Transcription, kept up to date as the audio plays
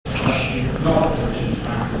actually not the British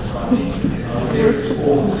American Society. We're here at this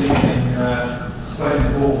hall this evening, displaying the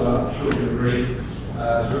hall, I'm sure you agree,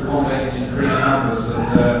 to accommodate the increased numbers, and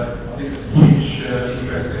I think it's a huge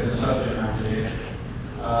interest in the subject matter here.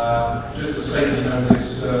 Just a safety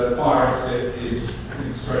notice, the fire exit is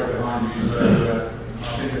straight behind you, so I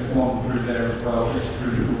think there's one through there as well, just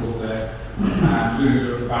through the doors there, and Blues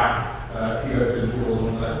are at the back. You go through the doors on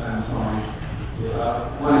the left-hand side.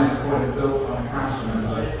 One is a project built on a council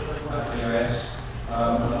member at the OS.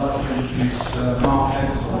 I'd like to introduce Mark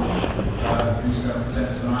Hempsell, who's going to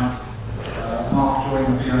present tonight. Mark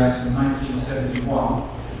joined the VOS in 1971,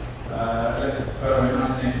 elected to Borough in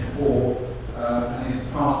 1984, and he's the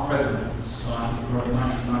past president of the society from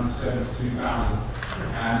 1997 to 2000,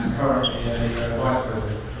 and is currently a vice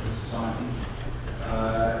president of the society.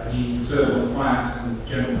 He serves on the Finance and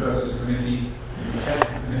General Purposes Committee, the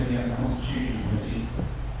Technical Committee and the Constitution Committee.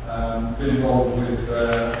 Been involved with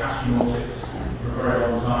astronautics for a very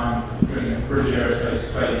long time, including at British Aerospace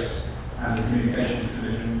Space and the Communications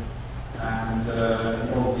Division, and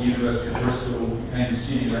involved at the University of Bristol, became a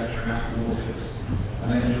senior lecturer in astronautics, and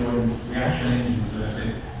then joined Reaction Engines,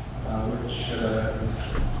 which is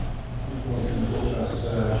what he's going to talk to us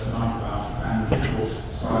tonight about, and of course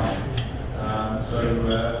science. So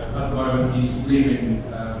at the moment he's leaving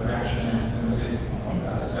Reaction Engines to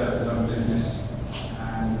set up his own business,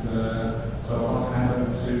 and so I'd like to hand over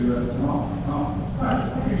to Mark. Mark. Right.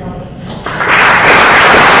 Thank you, John.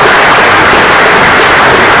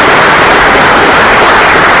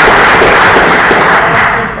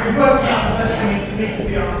 We've worked out the best thing for me to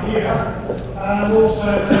be on here, and also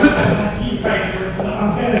a key favourite that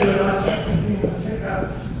I'm going to do a nice thing to check out.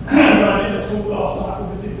 I did a talk last night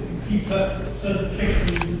with a different computer, so the trick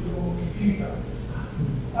is the wrong computer.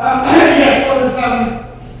 Yes, what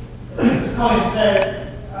as Colin said,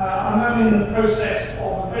 I'm now in the process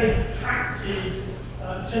of a very protracted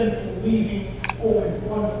gentle weaving for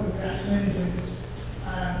employment with Reaction Engines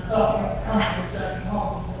and starting up a company which I can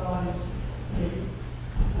hardly deny me.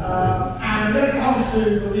 And then come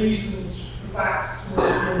to the reasons for that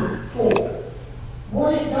moving forward.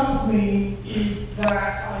 What it does mean is that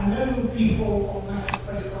I know people on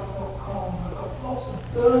masterspace.com have got lots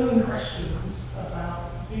of burning questions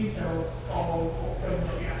about the details of what's going on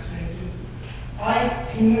with Reaction Engines. I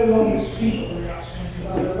can no longer speak on Reaction Engines,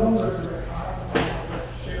 I'm no longer a director, I have a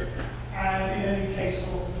directorship, and in any case,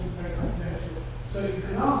 all of things are very confidential. So you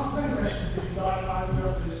can ask as many questions if you like, I will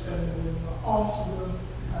also spend the room to answer them,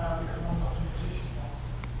 because I'm not in a position to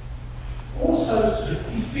answer. Also,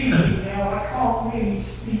 strictly speaking, now I can't really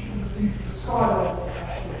speak in the future of Skylon,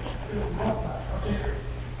 which not that project.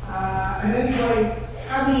 And anyway,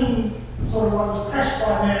 having sort of, I was pressed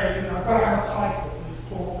by Mary, I've got to have a title for this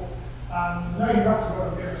talk. Knowing roughly what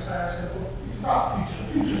I'm going to say, I said, well, it's about the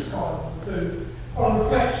future of Skylon to do. On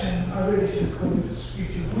reflection, I really should call it the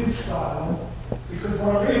future with Skylon, because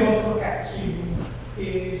what I really want to look at this evening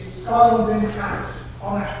is Skylon's impact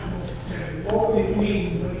on astronauts generally. What will it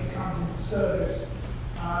mean when it comes into service?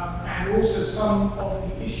 And also some of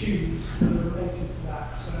the issues that are related to that.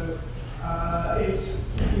 So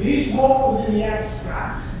it is what was in the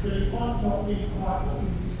abstract, but it might not be quite what we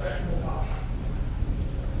would expect from the much.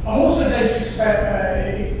 I'm also going to expect,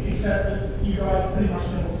 except that you guys pretty much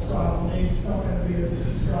know what Skylon means. It's not going to be that this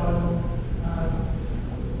is Skylon.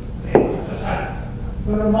 Just had a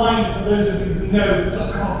reminder for those of you who know but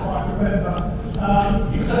just can't quite remember.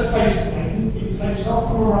 It's a space plane. It takes off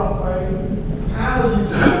from a runway, powers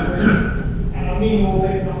its orbit, and I mean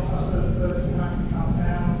orbit, not just a vertical come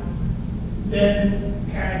down, then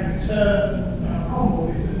can return on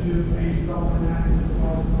orbit and do a long landing and a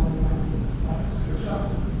long landing like to a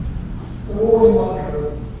shuttle. So all in one go,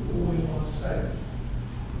 all in one stage.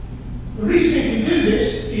 The reason you can do this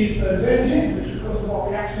is those engines, which of course are what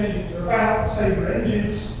Reaction Engines are about, the Sabre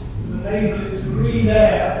engines, that enable it to breathe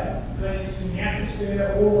air, then it's in the atmosphere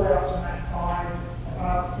all the way up to Mach 5,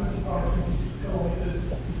 about 25, 26 kilometres.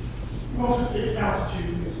 Not at fixed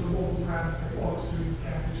altitude, it sort of wobbles around and follows through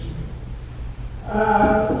transition.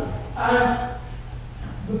 And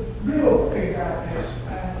the real thing about this,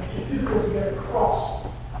 and it's difficult to get across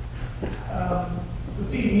the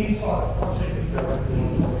feeling inside the project that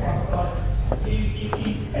you're outside, is it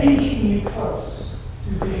is achingly close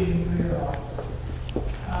to being realised.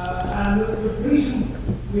 And the reason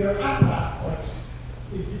we are at that point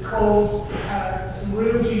is because we have some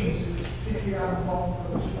real geniuses, particularly Alan Bond,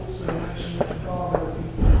 which is also mentioned at the father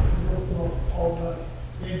of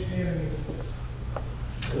the engineering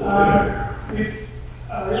with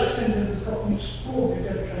Reaction Engines has got an extraordinarily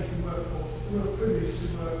dedicated workforce. It's a real privilege to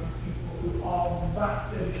work with people who are that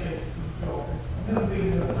dedicated to the job. I've never been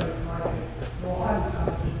in a place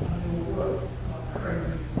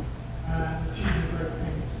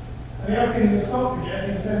the other thing that's not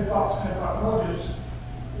forgetting is no Bucks, no Buck Rogers.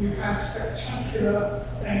 We've had spectacular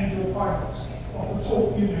angel pilots. On the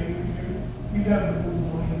talk, you know, we don't have the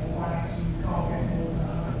rules on the flags, and you can't get more than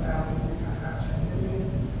 100,000, we can have 10 million.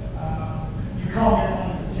 You can't get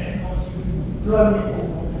money for technology, drone or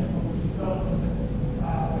technology development.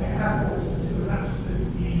 They have brought us to an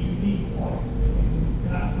absolutely unique point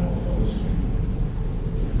in that North Street.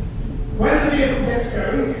 When the vehicle gets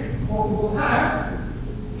going, what we will have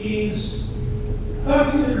is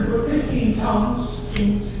 15 tons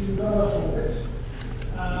into the Earth orbit.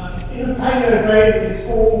 In a payload grade that is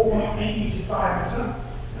 4.8 meters diameter.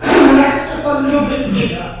 That's just a little bit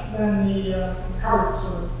bigger than the current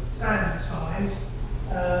sort of standard size.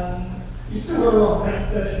 You still got a lot of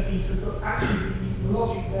 30 meters, but actually the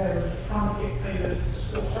logic there is trying to get payloads to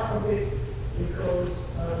squash up a bit because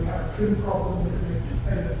we have a trim problem with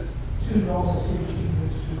payloads too long, so CG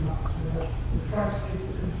moves too much. We're trying to keep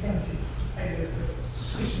this incentive payload to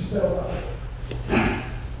stitch themselves up.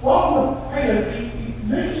 While the payload, we're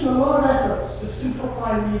making a lot of efforts to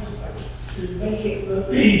simplify the interface, to make it that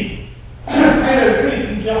the payload really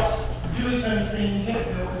can just do its own thing, get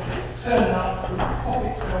built, turn up, pop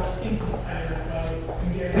itself into the payload bay,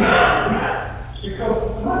 and get it. Because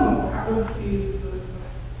at the moment what happens is that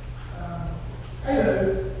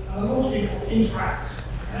payload and the launch vehicle interact,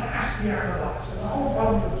 and it has to be analysed. So the whole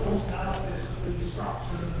problem of the launch analysis of the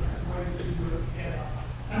structure and the way the two work together.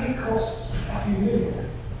 And it costs a few million.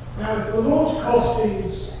 Now, if the launch cost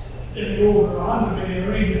is in the order of 100 million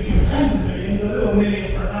or even a few tens of millions, a little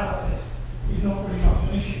million for analysis is not really much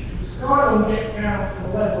an issue. If the Skylon gets down to the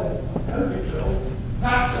level of Hempsell,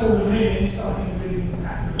 that sort of million starting to really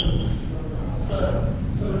impact the launch. So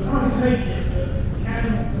we're trying to make it that we can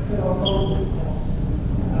fulfill our global costs.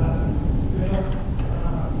 We're not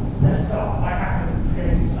messed up by having to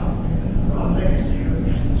create something and run legacy of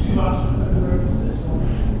too much of the emphasis on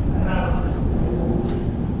analysis.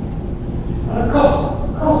 And of course,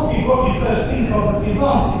 what you first think of as the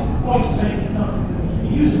advantage, the point of making something that can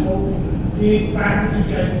be useful, is that you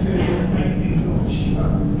get to make things a lot cheaper,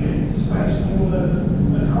 get into space, and all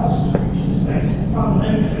the cost of reaching space is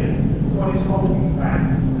fundamentally what is holding back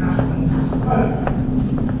astronauts at home.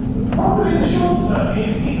 The problem in the short term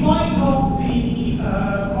is it might not be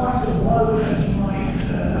quite as low as you might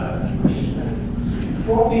wish to.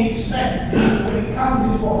 What we expect is that when it comes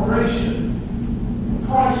into operation,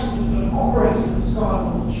 price that the operators of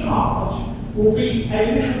Skylon will charge will be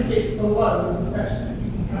a little bit below the best that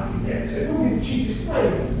you can currently get. So it will be the cheapest way,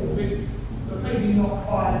 but maybe not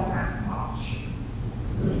by that much.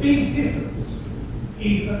 The big difference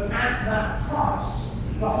is that at that price,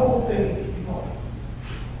 the whole thing is economic.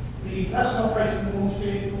 The person operating the launch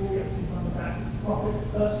vehicle gets his money back as a profit.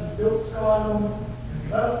 The person who built Skylon and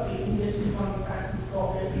developed it gets his money back as a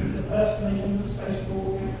profit. The person making the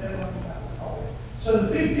spaceport gets their money back. So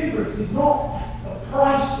the big difference is not the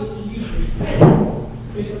price that the user is paying,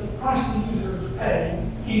 is that the price the user is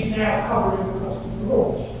paying is now covering the cost of the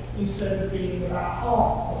launch, instead of being about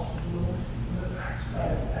half the cost of the launch and the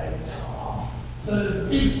taxpayer paying half. So there's a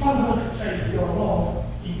big fundamental change going on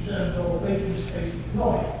in terms of making space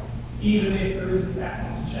economic, even if there isn't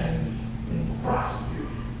that much change in the price.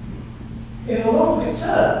 In the longer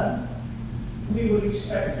term, we would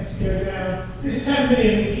expect it to go down. This 10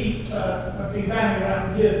 million we keep have been banging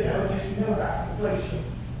around years ago, and you know about inflation.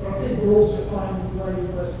 But I think we're also finding a way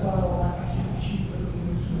where Skylon might actually be cheaper than we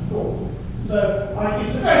used to before. So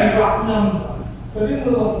it's a very rough number, but in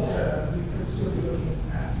the long term, we could still be looking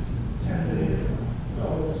at $10 million for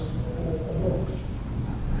a launch.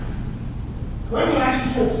 When we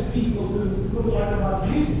actually talk to people who look like they might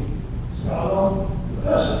be using Skylon, the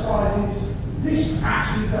first surprise is this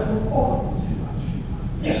actually doesn't bother them too much.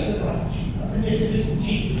 Yes, they're running cheaper, and yes, it is the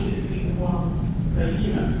cheapest typically the one they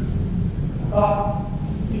use. But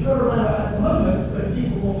you've got to remember at the moment that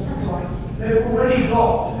people want satellites, they've already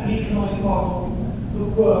got an economic model that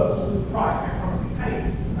works with the price they're currently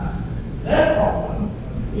paying. Their problem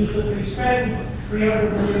is that they spend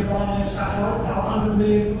 300 million buying a satellite, now 100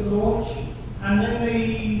 million for the launch, and then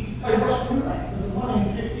they play Russian roulette. There's a 1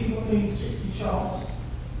 in 50, 1 in 60 chance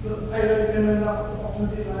that the payload can end up at the bottom of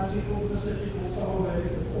the Atlantic or the Pacific or somewhere where they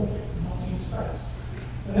can launch it, not in space.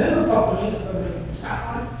 And then the problem is that they're making a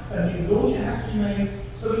satellite, a new launch has to be made,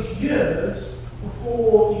 so it's years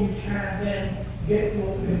before you can then get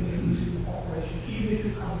your thing into operation, even if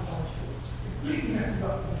you come to launch it. It completely messes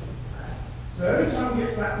up the plan. So every time we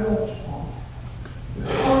get to that launch point, the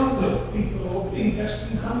current of people who are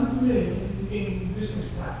investing hundreds of millions in business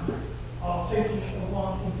plans are taking a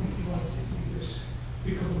 1 in 50, 1 in 60 risk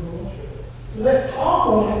because of the launch. So they're far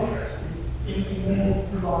more interested in a more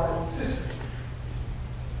reliable system.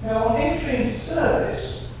 Now, on entry into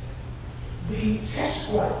service, the test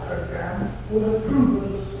flight program will have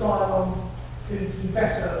proven that Skylon can do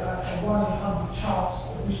better at a 1 in 100 chance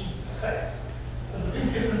of mission success. And the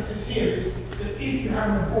big difference here is that if you have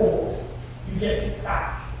an abort, you get it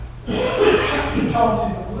back. The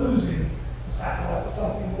chances of losing the satellite is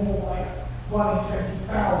something more like 1 in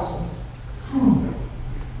 20,000 proven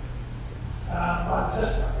by the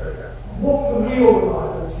test flight program. And what the real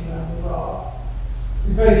reliability numbers are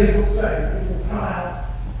is very difficult to say. It will come out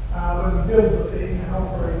when we build the thing and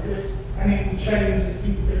operate it, and it will change as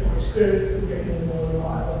people get more experience, it will get more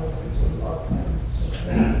reliable,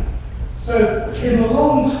 so in the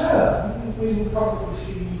long term, we will probably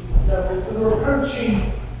see levels that are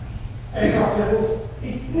approaching aircraft levels.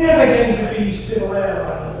 It's never going to be civil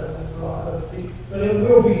airline level reliability, but it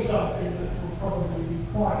will be something that will probably be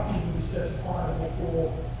quite easily certifiable for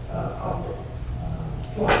public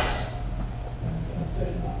flights.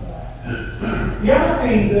 The other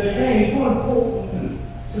thing that again is more important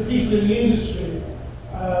to people in the industry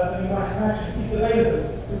than you might imagine is the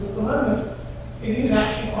availability. Because at the moment, it is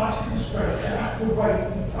actually quite a constraint. You have to wait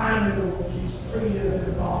and plan the launches 3 years in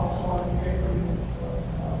advance while you get ready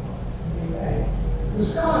in the air. The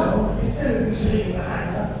Skylon is generally sitting in the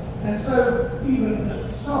hangar, and so even at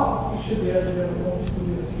the start, you should be able to launch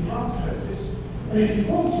within a few months' notice. And if you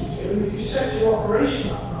wanted to, if you set your operation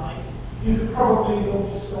up right, you could probably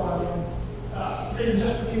launch a Skylon in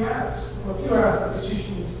just a few hours. Well, a few hours of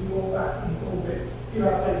decision is to go back in orbit, a few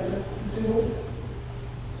hours later, it's in orbit.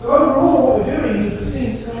 So overall, what we're doing is we're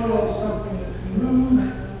seeing Skylon as something that can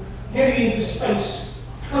move, getting into space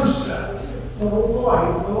closer, not all the way,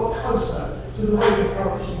 but a lot closer to the way we're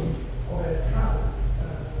approaching of air travel.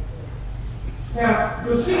 Now,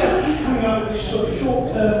 you'll see that we keep coming up with this sort of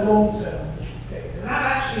short-term, long-term thing, and that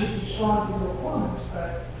actually is described in the requirements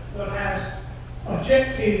spec that has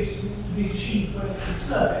objectives to be achieved when it's in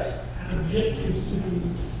service and objectives to be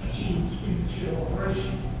achieved in mature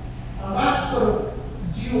operation. That sort of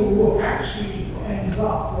dual look actually ends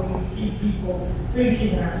up when you keep people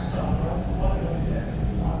thinking about stuff like what they said,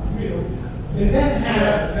 like real. They then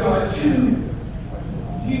have two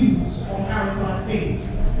views on how it might be.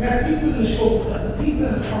 You have people in the short term, the people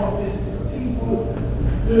in the car business, the people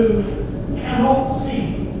who cannot see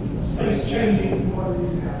space changing from what it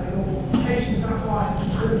is now. They know communication satellites,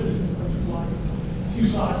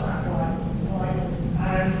 Q-side satellites,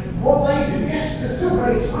 and what they do, yes, they're still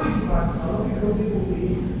very exciting by Skylon because it will be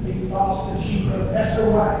a faster, cheaper, better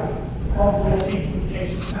way of launching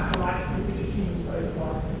communication satellites in which human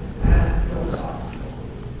spaceflight and your size.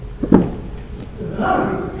 There's another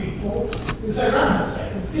group of people who say, hang on a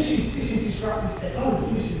second, this is disruptive technology,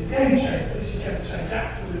 this is a game changer, this is going to change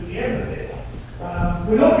absolutely everything.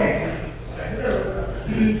 We're not going to do the same. There are a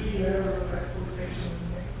huge area of exploitation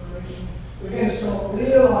and exploration. We're going to start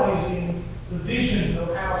realizing the vision of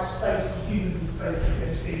how space and humans in space are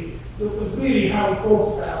going to be. That was really how we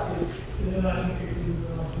thought about it in the 1950s and the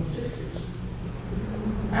 1960s.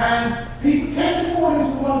 And people tend to fall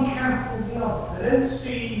into one camp or the other. They don't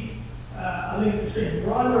see a link between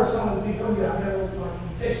the either of some of the things, oh yeah, I'm going to my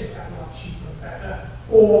communication satellite cheaper and better,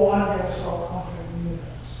 or I'm going to start conquering the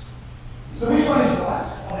universe. So which one is right?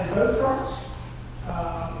 Are they both right?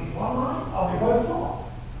 Is one right? Are they both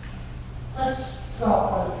wrong? Let's start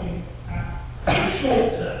by looking at the short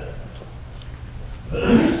term.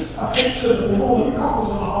 This is a picture that with all the couples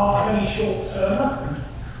on the heart of any short term.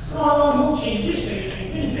 Skylon launching this stage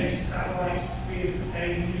communication satellite with a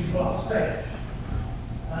usable upper stage.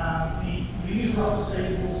 The usable upper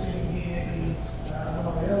stage we're seeing here is one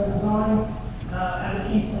of the old design, and the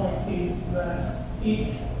key point is that it,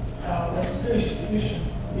 when it's finished the mission,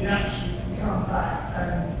 it actually can come back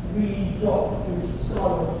and re-dock with the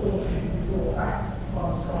Skylon or can be brought back by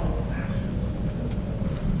the Skylon.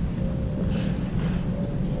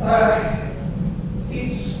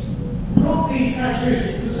 It's not these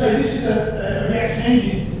characteristics. As I say, this is a reaction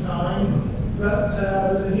engines design, but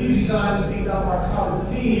there's a new design that's been done by Thales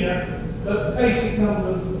Linear, but the basic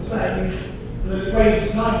numbers are the same. The weight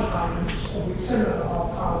is 9 times, or with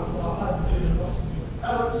 10.5 times of hydrogen and oxygen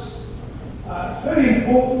pellets. It's very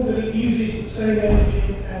important that it uses the same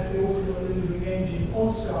engine as the ordinary moving engine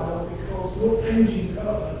on Skylon because your engine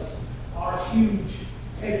developments are a huge,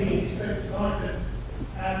 heavy, expensive item.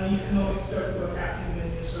 And the economics don't work out in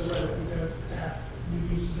linear so well if we don't have new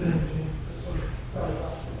uses of energy to sort of very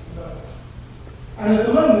much develop. And at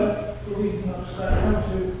the moment, for reasons I'm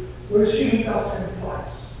saying, we're assuming it does 10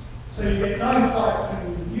 flights. So you get 9 flights when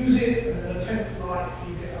you use it, and then a 10th flight,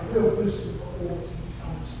 you get a real boost of performance and you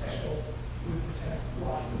become special with the 10th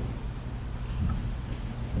flight.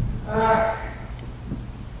 With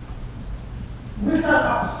that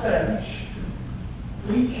upper stage,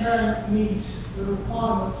 we can meet the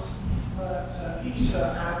requirements that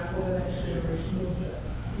ESA had for the next generation orbiter.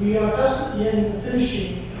 We are just at the end of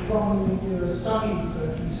finishing the one-year study for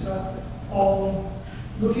ESA on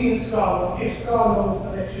looking at Skylon. If Skylon is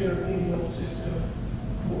the next European launch system,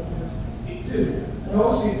 what would it do? And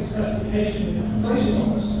obviously the specification it's placed on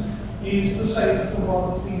us is the same for one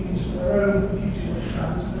that's being used for their own computing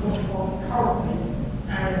programs, the one currently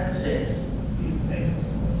and 6 these things.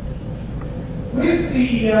 With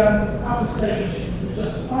the upper stage, we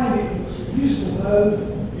just defined it as useful load, it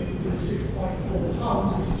would be 6.4 tons,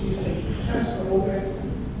 which is used in Hempsell orbit,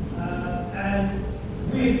 and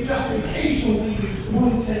with just occasional reuse,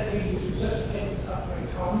 monitored reuse, which actually takes us up 8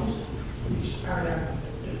 tons, which Ariane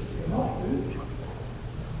 6 cannot do.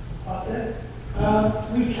 But then,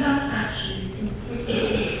 we can actually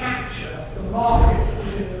completely capture the market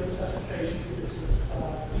within the specifications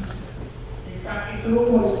of this ESA. In fact, it's an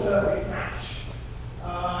almost perfect match.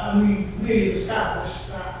 And we really established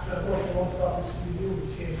that what we want to obviously do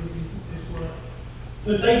here with this work.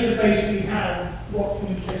 The database we have, what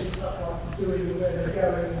communication satellites are doing, where they're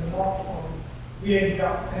going, and the market model, we ended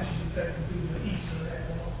up essentially saying to the ESA, and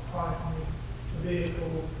not surprisingly, the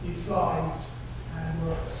vehicle is sized and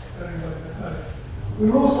works very well at home. We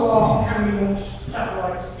were also asked, can we launch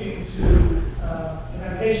satellites into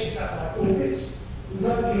navigation satellite orbits? We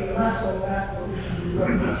won't give a mass on that, but we can do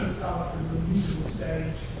very much come up with a useful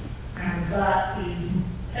stage, and that is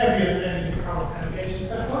heavier than the current navigation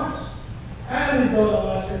satellites. And we've got a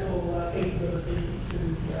nice little capability to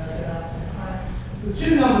get out in planets. The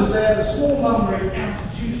two numbers there, the small number is out to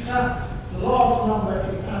Jupiter, the large number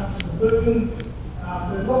is out to the moon.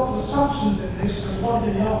 There's lots of assumptions in this, and one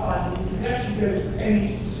thing outlined is if it actually goes to any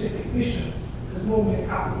specific mission, there's normally a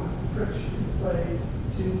couple of tricks you can play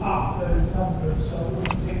to up those numbers, so I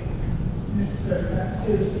wouldn't take necessarily that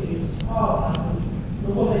seriously as hard numbers.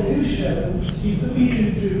 But what they do show is that we can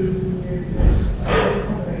do with this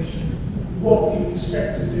combination what we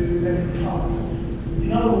expect to do every time. In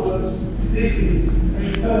other words, this is a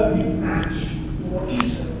perfect match for what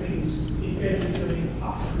ESA thinks is going to be doing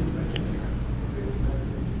up to 2020.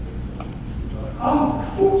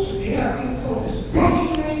 Unfortunately, I think sort of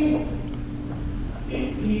disappointingly,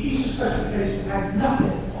 the ESA specification had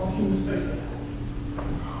nothing on human spaceflight.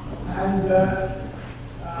 And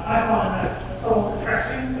I find that somewhat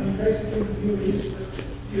depressing. I mean, basically, the view is that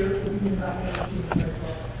Europe will be doing nothing on human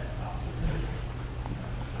spaceflight.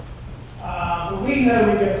 But we know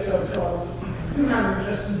we get so far that people do have an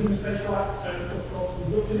interest in human spaceflight, so of course we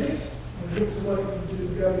looked at it, and we looked at what it can do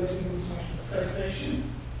to go to the International Space Station.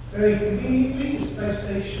 Very conveniently, the space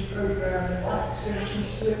station program and life extension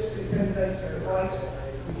slips its end date to the right,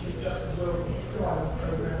 which is just as well as the Skylon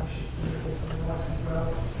program, which is to the right as well.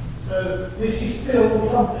 So this is still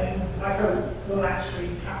something I hope will actually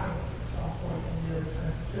happen at some point in the early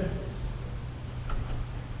 2020s.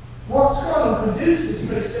 What Skylon can do to the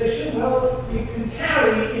space station? Well, it can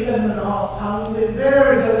carry 11.5 tons. It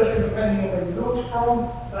varies a little depending on where you launch from.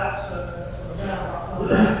 That's sort of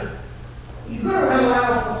round up. You've got to allow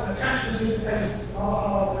for some attachment interfaces, some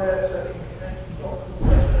hardware, so you can connect the dock to the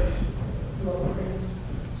space station, to other things.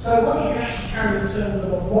 So what you can actually carry in terms of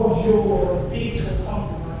a module or a bit or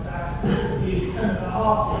something like that is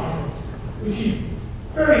 10.5 tons, which is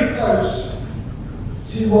very close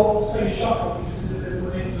to what the space shuttle used to deliver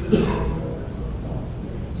into the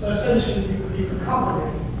So essentially you're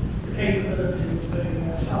recovering the capability of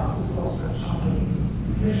the shuttle as well as shuttle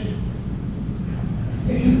mission.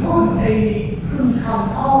 If you put a crew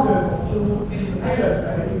cargo module in the payload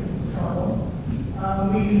bay,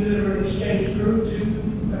 we can deliver an exchange crew to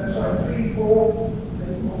 3, 4,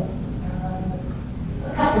 a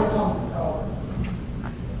couple of tons of cargo,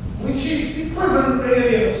 which is equivalent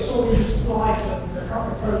really of a Soyuz flight and a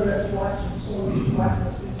couple of progress flights and Soyuz flight and a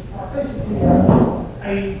single flight. Basically,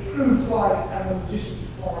 a crew flight and a logistics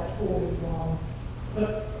flight all in one, but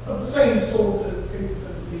of the same sort of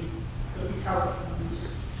capability that we currently use.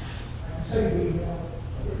 Say we on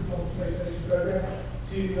the space station program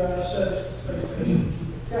to service the space station and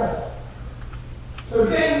keep it going. So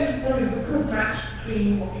again, there is a good match between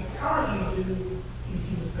what we currently do in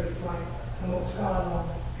human spaceflight and what Skylon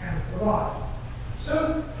can provide. So,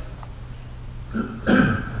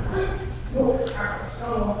 look at the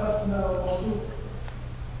Skylon personnel module.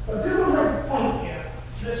 But I do want to make a point here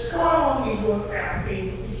that Skylon is worked out in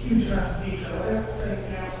a huge amount of detail. I don't think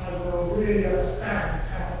the outside world really understands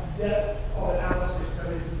how much depth of analysis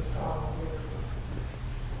there is in the Skylon work.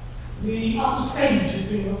 The upper stage is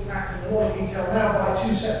being looked at in a lot of detail now by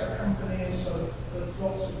 2 separate companies, so the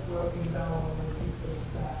lots of work being done on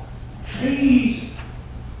that. These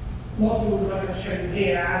modules I'm going to show you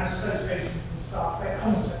here, and specifications and stuff, they're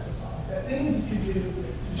concept design. They're things that you do to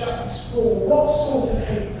just explore what sort of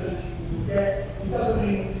capability you get. It doesn't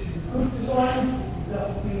mean this is a good design, it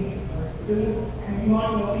doesn't mean it's the right doing, and you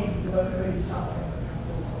might not even work maybe something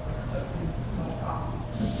that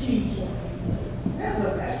to see sort of thing.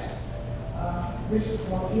 Nevertheless, this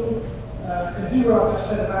module can do what I've just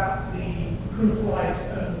said about the proof light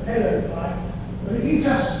and the payload line. But if you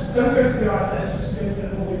just don't go to the ISS, go to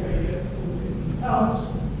the orbit where you get 50 tons,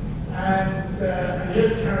 and you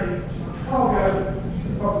don't carry too much cargo, you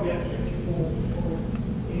can probably get 54 people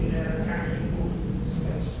in there and carry people in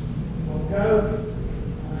space in one go.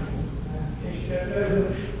 In case you don't know,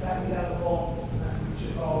 that's the other one, which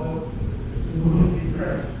is our little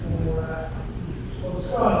credit for the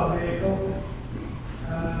Skylon vehicle.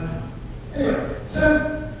 Anyway, so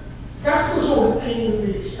that's the sort of thing that we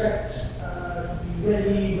expect to be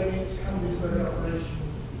ready when it comes into an operation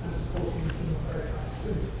and supporting things very high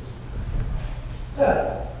activities. So,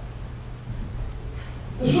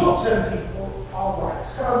 the short-term people are right.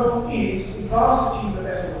 Skylon is a vast achievement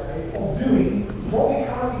better way of doing what we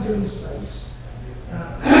currently do in space,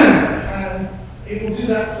 and it will do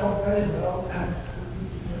that job very well and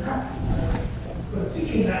we're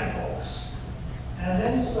ticking that box, and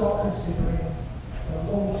then start considering the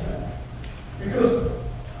long term. Because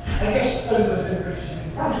I guess those of us interested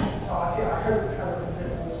in project society, I hope we have a bit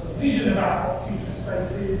more sort of vision about what future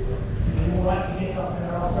space is. We're more likely to get up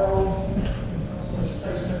there ourselves in some sort of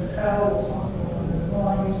space hotel or something along those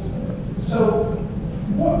lines. So,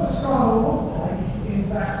 what does Skylon look like in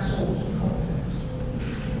that sort of context?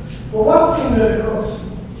 Well, one thing that, of course,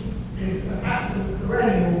 is an absolute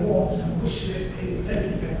perennial wants and wish list is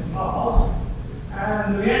taking to Mars.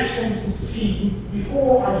 And the reaction team,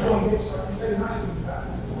 before I joined it, so I can say massively about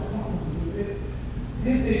this, but nothing to do with it,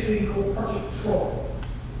 did this thing called Project Troy,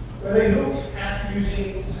 where they looked at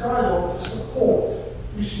using Skylon to support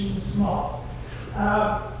missions to Mars.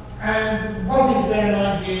 And one thing they and I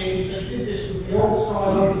did, they did this with the old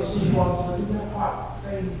Skylon, the C1, so they didn't have quite the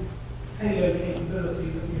same payload capability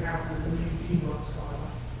that we have with the new D1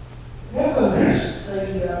 Skylon. Nevertheless, they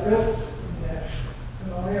built in their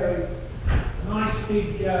scenario a nice big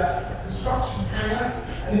construction hangar,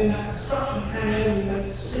 and in that construction hangar we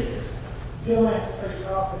made 6 giant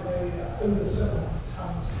spacecraft that weigh over 700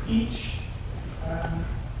 tons each.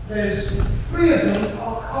 There's 3 of them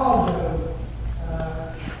are cargo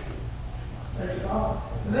spacecraft,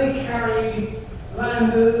 and they carry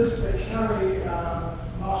landers, they carry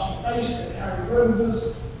Martian base, they carry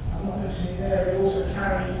rovers. I'm not mentioning there, they also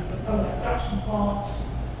carry component production plants.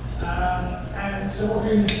 And so what we're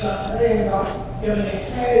doing is that they end up going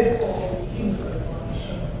ahead of the Kingsland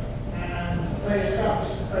mission, and they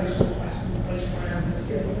establish the base automatically place around and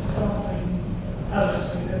get something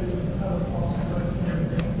else to do with other parts of the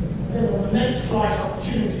everything. Then on the next flight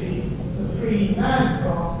opportunity, the 3 manned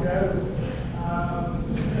craft go,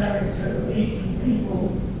 carrying to 18 people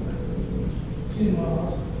to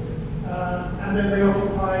Mars, and then they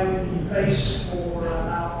occupy the base for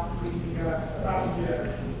about a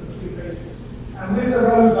year. Bases. And with the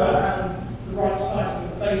rover and the right side of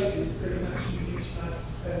the bases, they can actually reach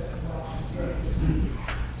 90% of Martian surface.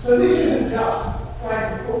 So this isn't just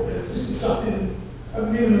flags and footprints, this is just in a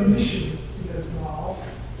minimum mission to go to Mars.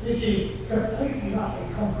 This is completely nothing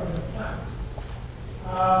conquering the planet.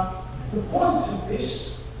 The point of this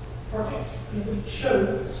project is that it showed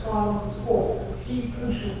that Skylon was forward. The key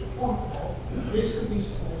crucial point was that this could be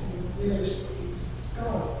supported with realistic use of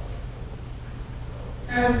Skylon.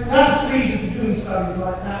 And that leads to doing studies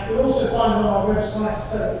like that. You'll also find on our website a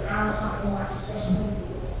set of power satellite assessment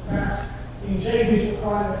that in JV's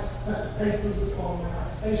requirements, set of papers on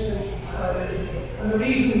space station studies. And the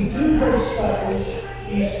reason we do those studies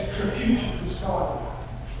is to future-proof Skylon.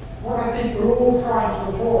 What I think we're all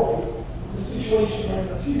trying to avoid is a situation where in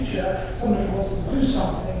the future somebody wants to do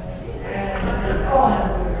something and they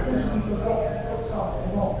find that because we forgot to put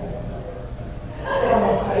something wrong.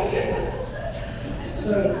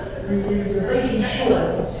 So we're making sure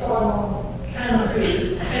that Skylon can do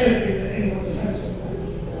anything that anybody says to do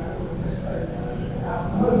in this space at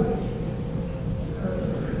the moment.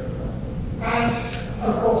 And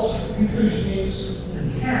of course, the conclusion is that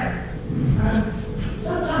you can. And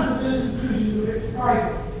sometimes the conclusion is a bit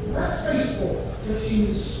surprising. That spaceport, which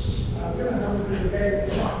is going to have a bit of very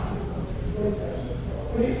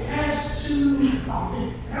but it has 2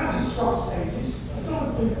 strong stages. It's not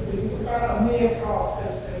a big thing, it's about a near-car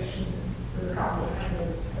space station with a couple of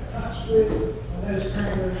hangars attached with, and those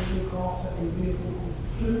hangars look after a vehicle called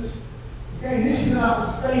Flute. Again, this is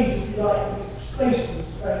another stage, if you like, which is placed in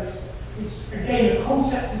space. It's, again, a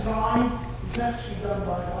concept design. It's actually done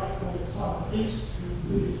by a guy called Simon East,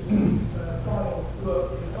 who did his final work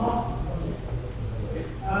in the master's project.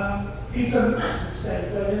 It's a massive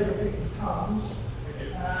stage, over 50 tons,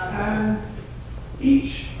 and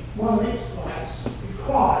each one of its flights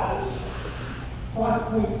requires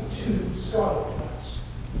 5.2 Skylon flights.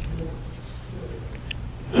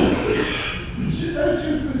 Those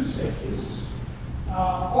two food stages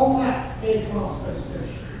on that aircraft space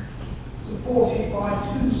station, supported by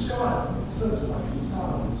two Skylons, certified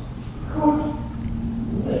Skylons, could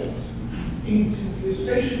lift into the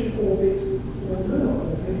station orbit or lunar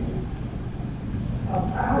orbit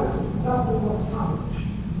about double the tonnage,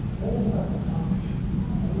 more than double the tonnage,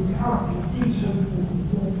 and we currently into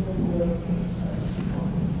space.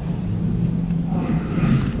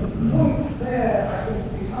 The point there, I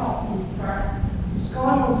think, is helpful. In fact,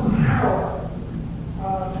 Skylon's power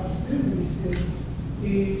to do these things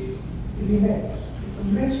is immense. It's an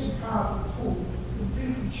immensely powerful tool,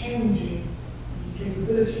 completely changing the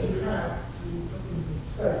capability we have to put into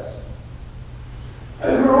space.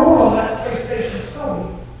 Overall, on that space station study,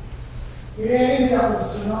 we ended up with a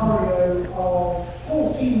scenario of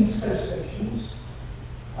 14 space stations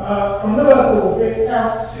from Earth orbit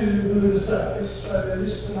out to the lunar surface. So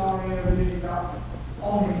this scenario ended up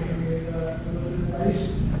on the lunar base.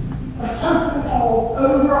 A total of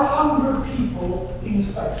over 100 people in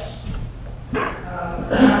space. And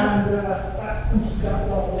that pushes out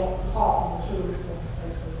a lot half of the tourists on the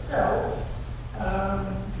space hotel.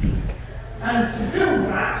 And to build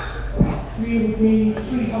that, we would need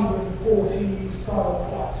 340 Skylon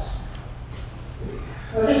flights.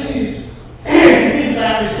 So this is, if you think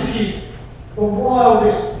about this, this is the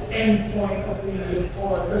wildest endpoint of the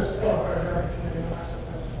Apollo program.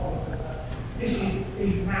 This is a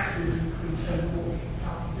massive increase over what we can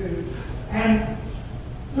currently do. And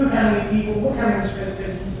look how many people, look how many space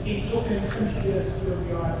stations it took in 20 years to build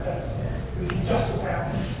the ISS. We can just about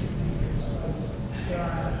finish significant space. There are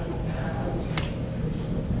actually about 14 stations.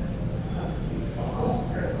 Of course,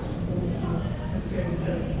 it's very much it's going to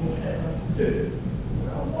take more to do.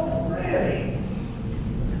 Well, what really?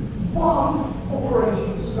 One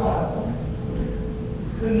operating Skylon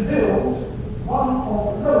can build one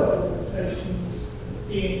of the lower stations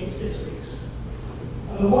in 6 weeks.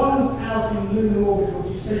 And the ones out in lunar orbit,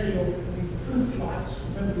 which is taking orbit for the food flights,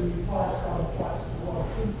 remember we 5 Skylon flights to one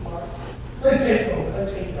food flight, they take longer,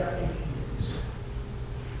 they take about 18 weeks.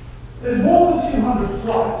 There's more than 200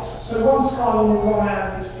 flights, so one Skylon will run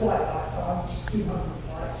out of its flight lifetime, which is 200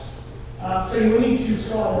 flights. So you will need 2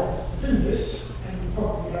 Skylons to do this, and you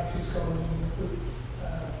probably have 2 Skylons in the food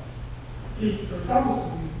fleet for examples to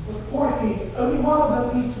use. But the point is, only one of them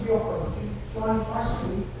needs to be operating, flying twice a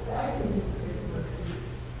week,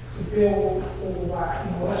 to build all that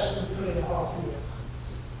in less than 3.5 years.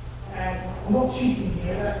 And I'm not cheating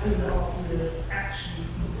here, that 3.5 years actually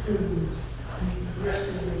includes the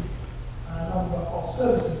progressive number of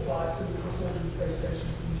servicing flights that because all these space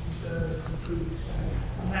stations need to be serviced and food exchange,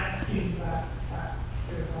 and that's in that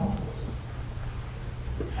 3.5 years.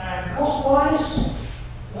 And cost-wise,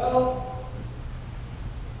 well,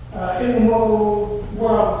 in the model,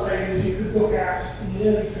 what I would say is you could look at in the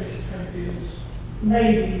early 2020s,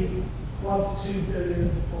 maybe 1 to 2 billion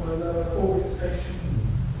for a lower orbit station,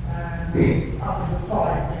 and up to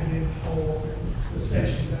 5 billion for the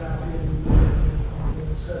station that are in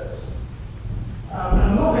the service.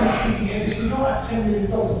 I'm not going to keep it, this is not at $10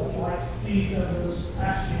 million a flight, these numbers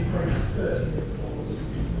actually approach $30 million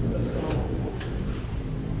per Skylon.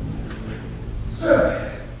 So,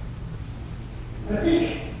 I think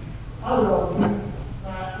I would argue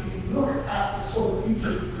that if you look at the sort of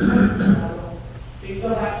future of Skylon, it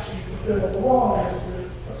does actually fulfill the one as a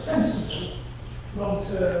sensible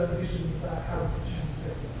long-term vision about how we can change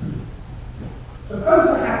things. So both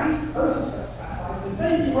are happy, both are satisfied. The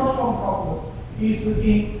maybe one problem is that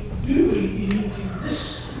in doing this,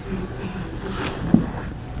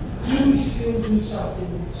 do we still do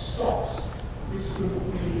something that stops this group of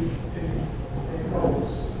people doing their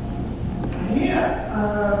goals? And here,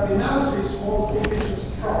 the analysis was a bit of a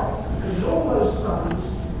surprise, because all those studies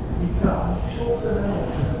we've done, short-term and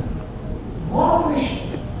long-term, one mission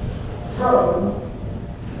drove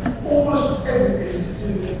almost everything to do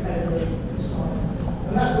with this time.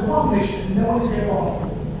 And that's the one mission no one's going on,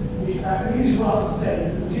 is that we use rather steady,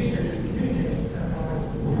 which is going to communicate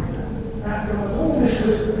that there was all this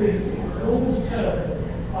list of things that were all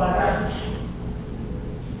determined by that mission.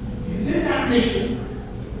 If you did that mission,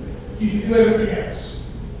 you can do everything else.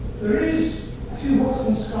 There is a few hooks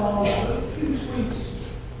and scars, a few tweaks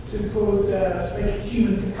to make it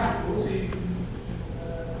human compatible, so you can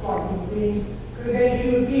fly human beings. But again,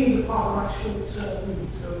 human beings are part of that short-term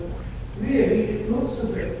need. So really, it looks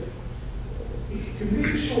as if you can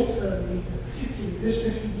read short-term need, particularly this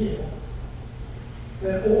mission here,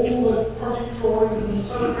 then all the Project Troy and the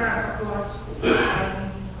solar power satellites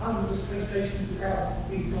and hundreds of space stations with thousands of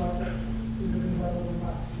people like that,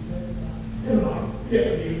 never mind,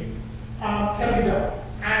 can be done.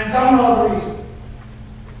 And done rather easily.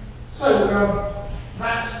 So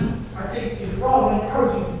that, I think, is a rather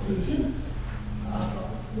encouraging conclusion.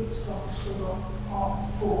 Looks like a sort of half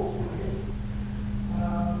thought here.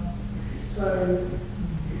 So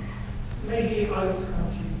maybe I would come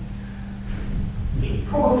to you. It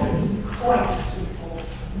probably isn't quite as simple as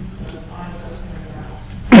I'm just going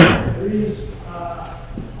out. There is a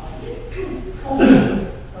little problem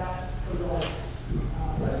that arises.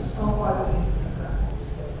 Let's start by looking at that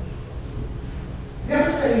stage. The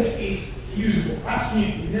other stage is usable.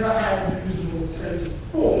 Absolutely, we never had a usable stage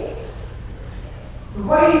before. The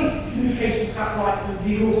way communication satellites and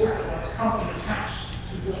indeed all satellites can't be attached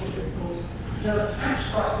to water vehicles, they're attached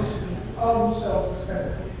by systems that are themselves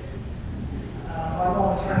expendable. By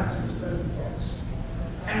non-transient experiment bots.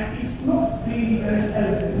 And it's not really very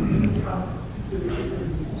elegant when you come to the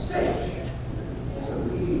usable stage. So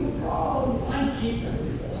we rather like it,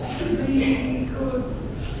 possibly we could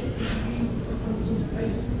use different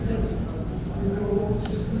interfaces with the launch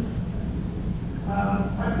system.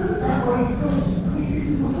 I put it that way because we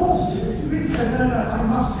were forced to. If you really said, no, I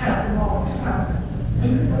must have the Mark Cloud,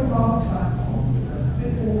 and you put a Mark Cloud on, a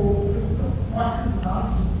bit more white and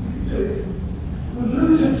nuts, you could do it. We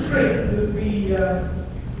lose a trick that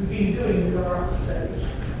we've been doing with our upper stage,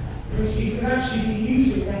 which you can actually be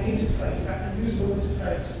using that interface, that usable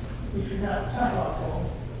interface, which we have satellites on,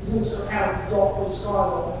 is also how we dock or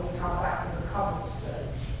Skylon when we come back in the current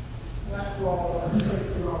stage. And that's rather likely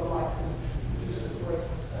to just a great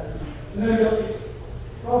stage. And then we've got this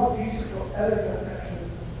rather beautiful, elegant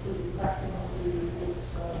mechanism to put it back into its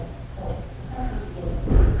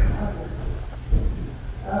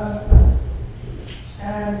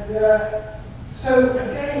so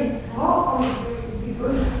again, from our point of view, it would be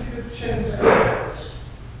good if we could change our minds.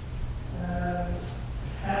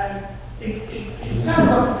 And it sounds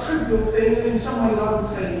like a trivial thing, and in some ways I would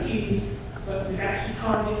say it is, but we've actually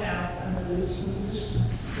tried it out, and there is some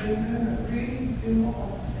resistance. So no, really do not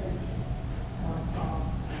want to change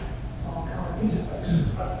our current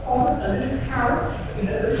interface. But on a little carrot, a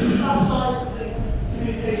little plus side of the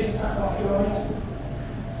communication satellite device,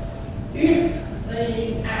 if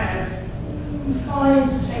they add 5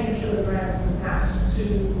 to 10 kilograms of mass to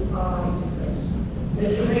our interface,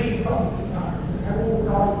 they can make it properly done. They have all the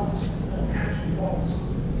guidance and action points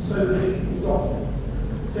so that they can be doctored.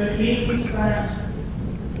 So it means that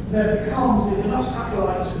there becomes enough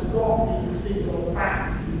satellites who've got these things on the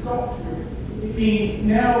back to be doctored. It means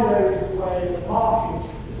now there is a way of the market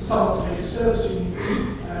for someone to make a servicing,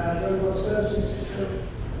 robot servicing system,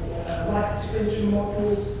 life extension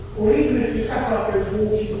modules, or even if your satellite goes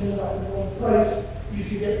walkies and ends up in the wrong place, you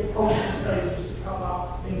can get propulsion stages to come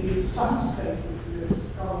up, indeed the sensor stages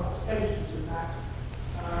to come up stages in that,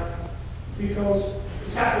 because the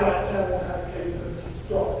satellites don't want to have the capability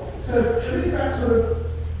to dock. So there is that sort of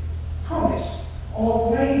promise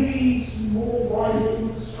of maybe some more wider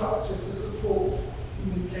infrastructure to support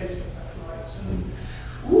communication satellites. And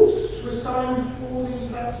whoops, we're starting to fall into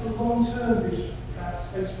that sort of long-term vision about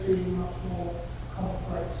space being much more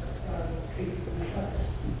complex capable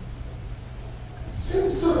place.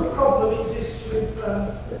 Same sort of problem exists with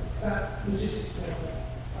that logistics model.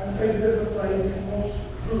 I'm afraid that the plane can launch the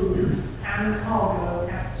crew and cargo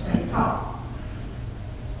at the same time.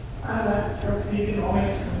 And that helps the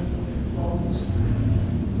economics and problems.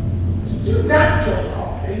 To do that job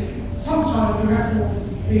properly, sometimes we have to want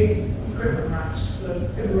the big equipment racks that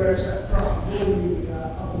everywhere except for us with all the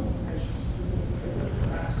other applications to do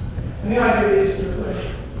equipment racks. And the idea is to push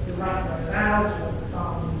the rack goes out or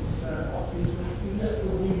becomes obsolete. We just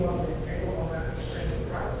will rewind it and go on that exchange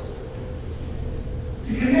of racks.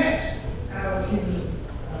 To connect our human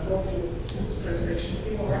module to the space station,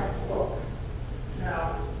 it will have to dock. Now,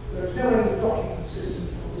 there's no other docking systems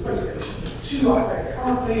for the space station. There's 2 like there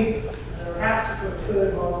currently, and they're about to put a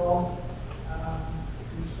 3rd one on,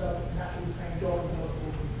 which does exactly the same job as what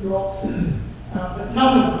we've got. But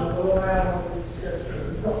none of them will allow one of these to go through.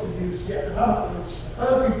 We've got to use yet another, which is a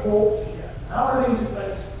further port, yet another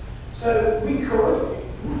interface. So we could,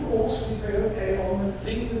 of course, we say, okay, on the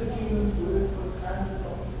thing that the humans would put a standard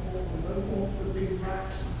docking port, we don't want the big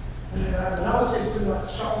racks. And then have another system like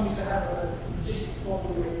Shuttle used to have a logistics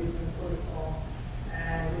model where you can put it on,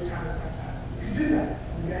 and which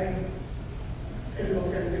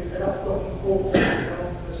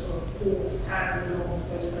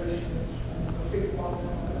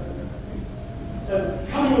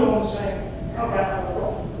Skylon saying, how about I've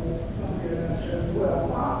got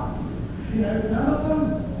well, you know, none of them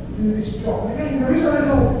do this job. And again, there is a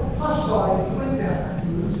little plus side if you went down that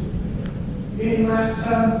route, in that,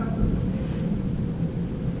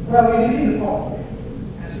 well, it is in the pocket,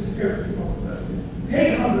 as it's going to be first. The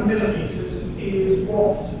 800 millimetres is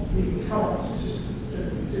what the current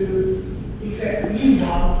systems do, except the new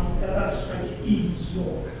one illustrates even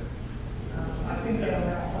smaller. I think they're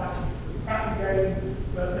now fighting for the back again,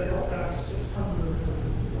 but they got down to 600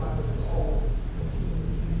 millimetres as a whole.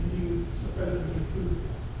 New, supposedly improved.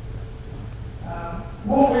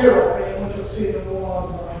 What we're offering, what you'll see in the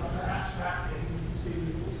walls as an abstract, you can see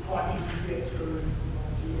it's quite easy to get through,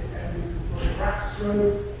 and we can put racks through,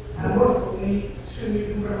 and hopefully soon you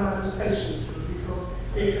can run a spacesuit through, because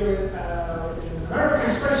if you're in an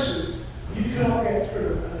American spacesuit, you cannot get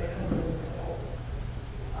through an 800 millimetre hole.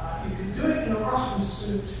 You can do it in a Russian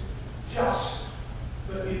suit just,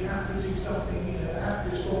 but you have to do something, you know, have to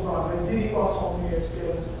do a strong drive. They did it last on here to go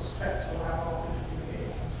into the spectral how often you can get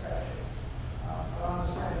on spectral. But I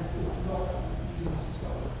understand if you're not using this as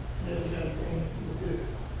well, there's the only thing you will do.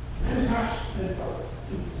 This hatch, they've got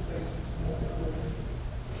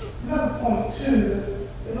another point too,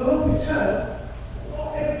 that in the longer term, not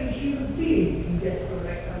every human being can get through an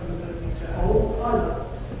 800 millimetre hole either.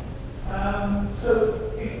 So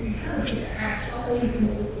if we have a hatch, not only can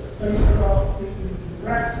we put the spacecraft, we can the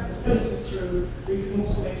racks and the spaces through, we can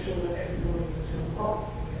also make sure that everybody in the pocket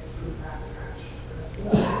can get through that hatch as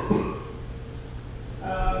well.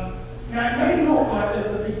 Now, it may look like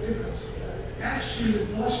there's a big difference here. Actually,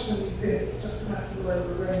 it's less than we think, just a matter of the way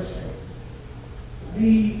the range is.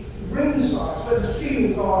 The ring size, where the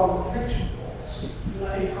seals are on the connection points, the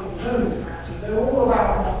 800 millimetre hatches, they're all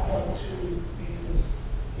about 1.2 metres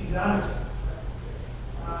in diameter.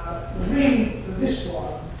 The ring for this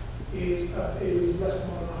one is less than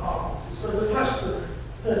 1.5 meters. So there's less than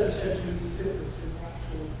 30 centimetres difference in the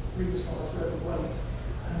actual ring size where the weight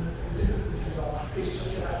and the differences are. It's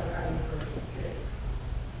just about adding for a kit.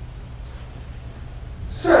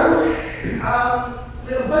 So,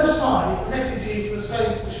 on both sides, the message is we're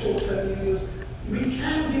saying to the short-term users, we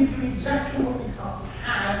can give you exactly what you can't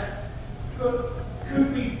have, but could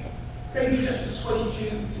we maybe just persuade you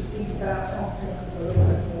to think about something that's a little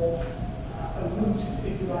bit more a route,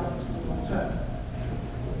 if you like, to the long term.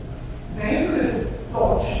 Now, here's a little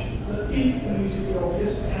dodge that isn't immediately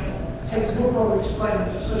obvious and takes more while to explain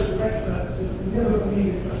to certain experts who never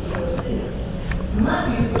needed to see it. And that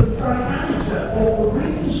is the diameter of the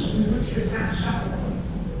rings with which you attach satellites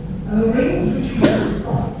and the rings which you use to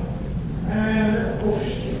find. And of course,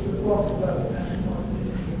 we've got to go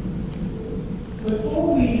but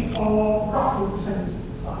all these are roughly the same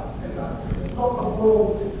size, they've got a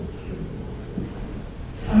broad difference.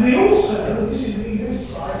 And they also, this is the this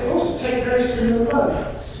slide, they also take very similar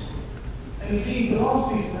loads. And indeed, the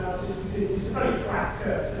last piece of analysis we did is a very flat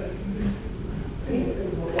curve, so you can think of it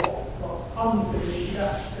a lot, but unfinished, you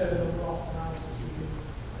actually turn the last analysis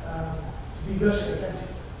to be virtually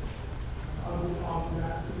identical. I wouldn't argue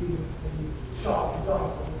that to be the sharp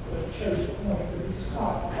example, but it shows the point that it's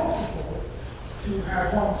quite possible to have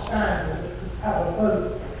one standard that could cover both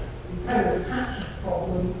the payload attachment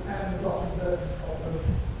problem and the dot inversion problem.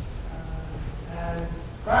 And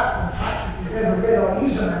that, in fact, if you've ever read our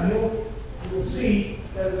user manual, you will see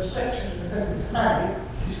there's a section in the payload manual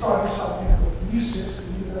describing something called the USIS, the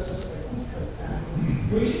Universal Space Interface Standard,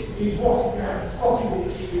 which is what, if you have a spotted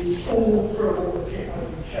issue, is all through all the kit that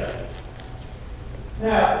we showed.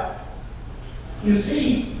 Now, you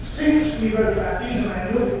see, since we wrote that user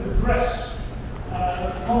manual, we've progressed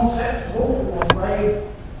the concept all for one way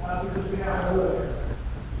because we now have a worker.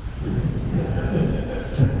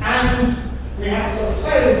 And we have sort of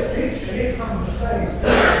sales pitch, and here comes the sales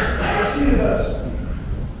pitch. It's universal.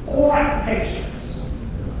 All applications,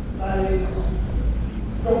 that is,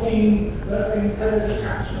 docking, burping, payload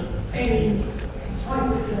attachment, any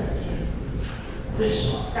type of connection, this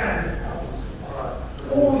standard covers.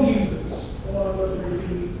 All users, whether it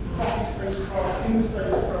be rocket spacecraft, human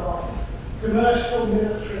spacecraft, commercial,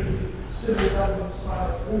 military, civil government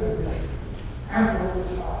side, all of this, and all the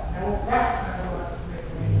time. Now, that's how that's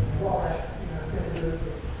why,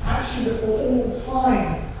 actually, the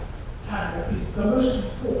all-time standard is the most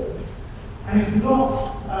important, and it's not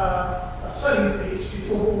a selling pitch, it's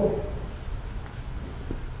all.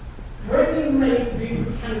 When you make big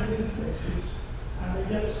mechanical interfaces and they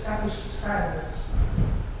get established standards,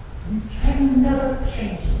 you can never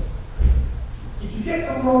change them. If you get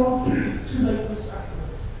them wrong, it's too late to start with.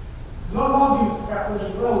 There's a lot of arguments about whether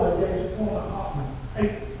the railway gauge is 4.5,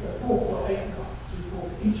 8, 4 or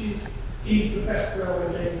 8.5 inches. is the best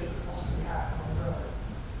railway gauge you could possibly have on the road.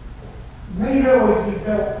 Many railways have been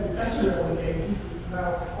built with better railway gauges, which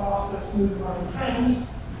allow faster, smooth running trains,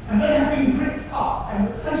 and they have been bricked up and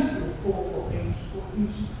replaced with 4-4 gauge,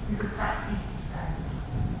 which you could practice the standard.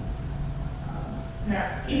 Now,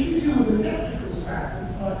 if you do with electrical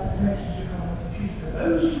standards, like the connections you have on a computer,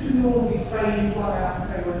 those you can normally fade one out and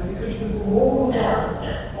fade one because you can put more work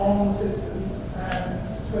on the systems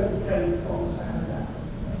and spread the fade from the standards out.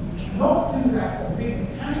 You cannot do that on big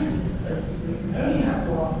mechanical interfaces where you can only have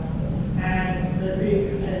one and they're being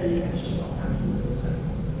compared against you not having to.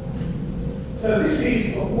 So this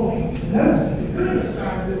is what you can note. If you're doing a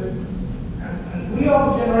standard, and we are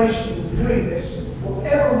the generation who are doing this,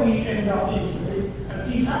 whatever we end up using, a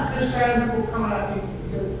de facto standard will come out if you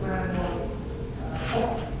go around like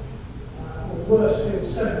or worse, still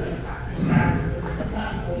 7 de facto standards that are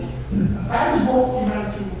compatible. And that is what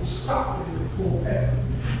humanity will stuck with forever.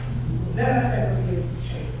 We will never ever be able to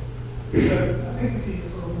change. So I think this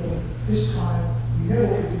is sort of this time we know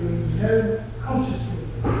what we're doing, we know consciously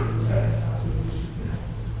the second time we should be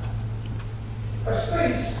having. By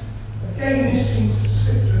space, again, this seems to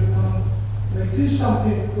slip through one. They do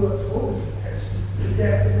something that works for all applications.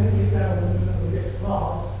 Again, when we get down and we get to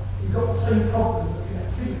Mars, we've got the same problems of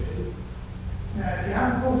connectivity. Now, if you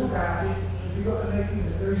haven't thought about it, if you've got to make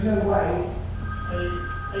it, there is no way a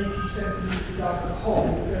 80 centimetre guy to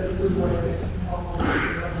hold is a good way of getting on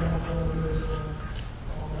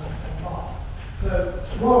Mars. So,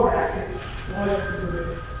 while we're at it, why don't we do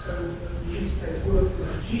it so that the interface works in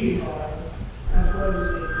a G environment as well as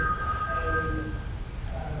in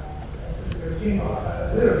a zero G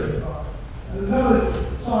environment. There's another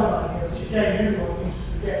sideline here, which again everyone seems to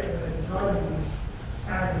forget when they're designing these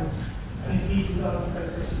standards and indeed designing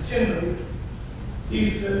space generally,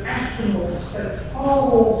 is that astronauts spend far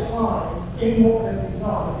more time in what they've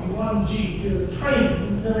designed in 1G doing training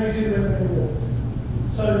than they do when they walk.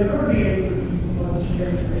 So they've got to be able to use 1G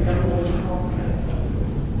anyway, otherwise you can't train.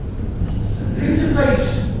 The interface,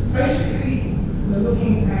 basically, we're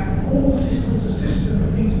looking at all systems, a system of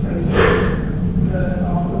interfaces that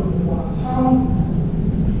are moving one at a time.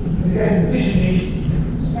 And again, the vision is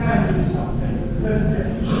standard is something with its own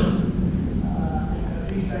definition.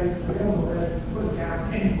 These days, we're on the way, put it down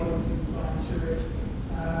anyway you can design to it.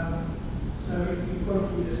 So if you go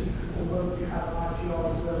through the secret for work, you have an IPR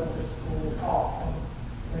as well, just for art, and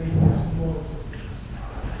maybe some more systems.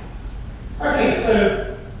 Okay, so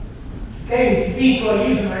again, if you've been to our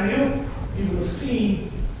user manual, you will have seen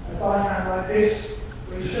a diagram like this,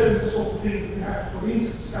 where it shows the sort of things that you have to put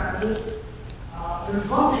into the standard. There's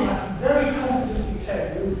one thing I can very confidently tell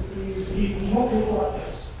you is it will not look like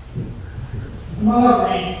this. Another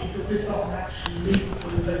reason because this doesn't actually meet the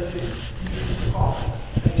related uses of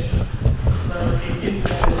application. So it isn't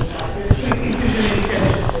like this. It gives you an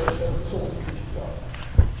indication of the sort of things you've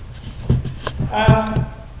got.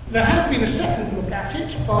 There has been a second look at it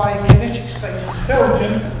by Kinetic Space in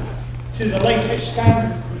Belgium to the latest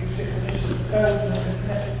standard for the system. This is the Belgian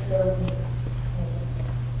Kinetic Belgian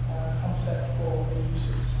concept for the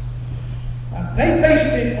uses. They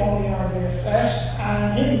based it on the IVSS,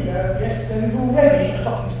 and here we go. Yes, there is already a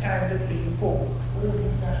docking standard being formed. We're the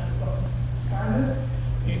International Docking System Standard.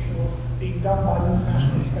 It was being done by the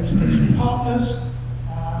International Space Station partners,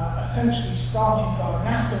 essentially started by a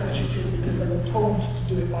NASA initiative because they were told to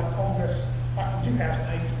do it by Congress back in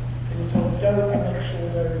 2008. They were told, go and make sure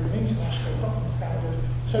there is an international docking standard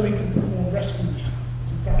so we can perform rescue missions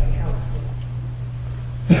to fucking help.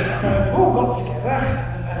 So they've all got together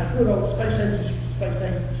and had a good old space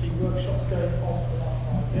agency workshop going on for the last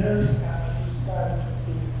 5 years, and this standard has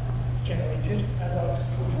been generated. As I just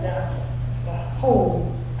pointed out, the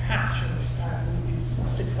whole hatch of the standard is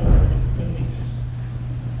 600 millimeters.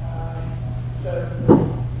 So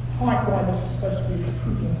quite why this is supposed to be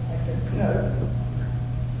improving, I don't know.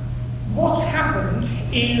 What's happened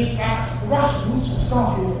is that the Russians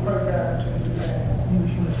started a program to do their new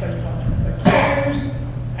human spacecraft interface,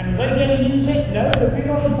 and are they going to use it? No, they've been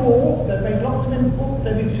on the board, they've made lots of input,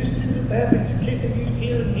 they've insisted that their bits of kit are used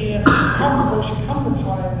here and here. Come the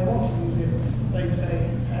time they want to use it, they say,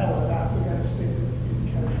 hell with that, we're going to stick with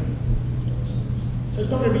the code. So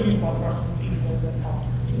it's not going to be used by the Russians, even though they're part of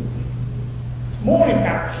it. More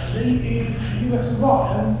embarrassingly is US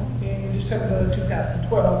Orion in December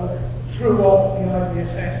 2012 threw off the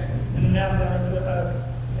IVSS and now going to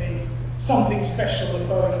something special that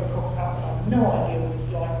Boeing have cooked up. I have no idea what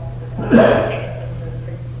it's like.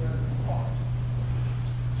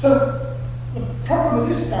 So the problem with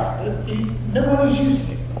this standard is no one is using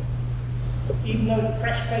it, even though it's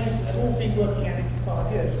fresh-faced and they've all been working at it for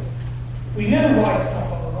 5 years. We know why it's not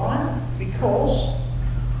on Orion.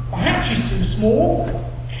 small,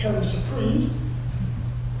 carries a freeze,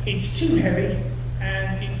 it's too heavy,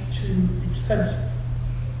 and it's too expensive.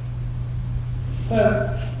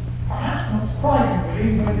 So, perhaps not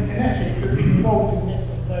surprisingly, when the Kinetic have been involved in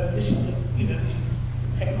this, although this is the, this is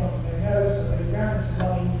technology they know, so they ran into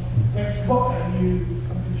money, went to what they knew,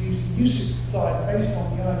 and produced a uses design based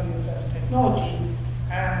on the IDSS technology,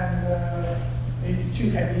 and it's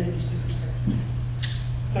too heavy and it's too expensive.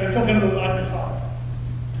 So it's not going to look like this either.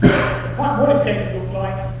 What it's going to look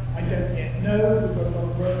like, I don't yet know. We've got a lot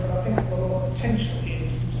of work, but I think there's a lot of potential here to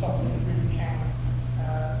do something that really can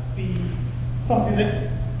be something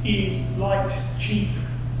that is light, cheap,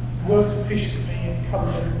 works efficiently, and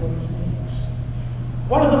covers everyone's needs.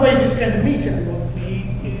 One of the ways it's going to meet everyone's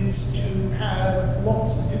need is to have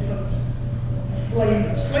lots of different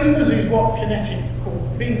flavors. Flavors is what Kinetic call,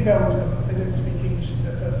 being Belgian, because they don't speak English as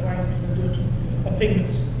their first language, they're doing a thing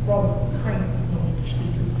that's rather kind of non-English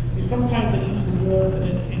speakers. Is sometimes they use the word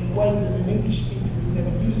in a way that an English speaker would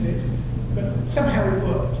never use it, but somehow it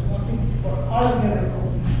works. And I think it's what I never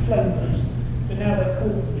called them flavors, but now they're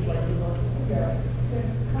called flavors. I think, yeah,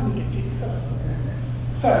 kind of get it.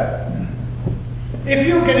 So, if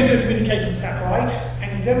you're going to do a communication satellite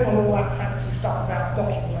and you don't want all that fancy stuff about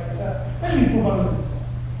docking later, then you put modems on.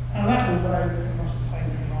 And that will go pretty much the same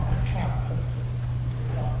thing like a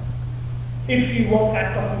cloud. If you want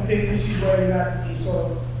that docking thing, this is where you have the sort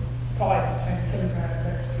of 5 to 10 kilograms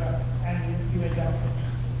extra, and you end up with a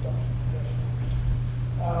massive docking.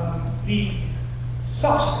 The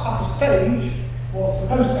SUS upper stage was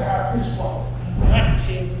supposed to have this one, an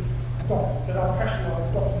active dock, that are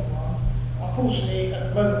pressurized docking one. Unfortunately, at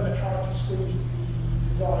the moment they're trying to squeeze the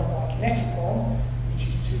design by Kinetic on, which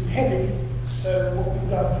is too heavy. So what we've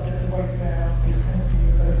done to get the weight down is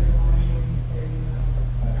currently baseline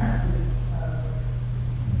a passive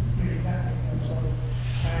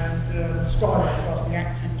and Skylon does the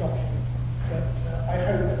active docking. But I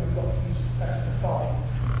hope that we've got these to specify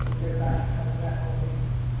with that and that on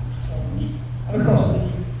the storage. And of course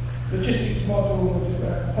the logistics module,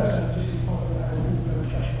 the personal logistics module, that will all go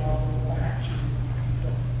pressurized on the hatches.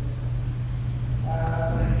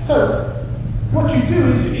 So what you do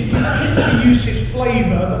is you hit the usage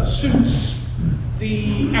flavour that suits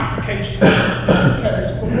the application.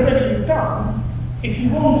 But whatever you've done, if you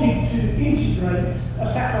wanted to integrate a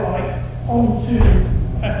satellite onto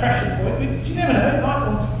a pressure point, which you never know, it might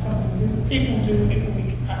want something to do, it will be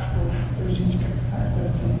compatible, there is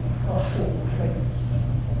intercompatibility across all flavors.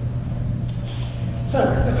 So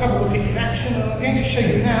let's have a look at it in action. I'm going to show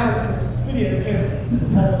you now a video clip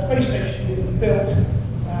of a space station being built.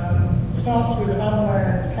 Starts with an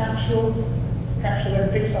unmanned capsule. The capsule then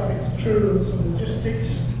picks up its crew and some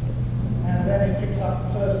logistics, and then it picks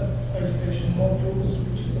up the first space station modules,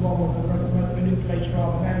 which is the one with the remote manipulator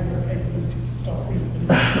arm and angular capability to start moving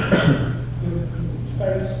in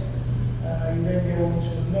space. You then go on to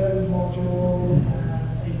a node module,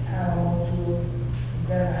 a power module,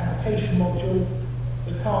 then a habitation module.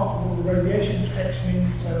 The cart with all the radiation protection in,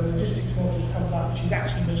 so the logistics module comes up, which is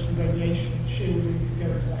actually mostly radiation shielding to go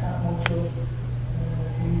to the HAT module. And then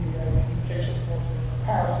there's the communications module and the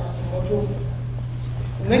power system module.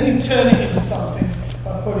 And then you turn it into something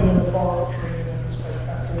by putting a laboratory in a space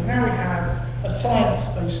factory. And now we have a science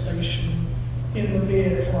space station in the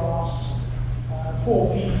beer class,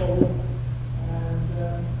 4 people, and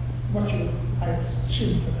what you have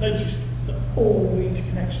assumed, but notice that all the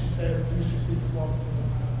interconnections there reduces into one.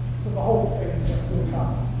 So the whole thing just built up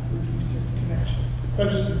reduces connections,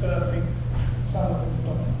 most of the berthing, some of them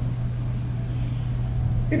don't.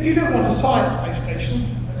 If you don't want a science space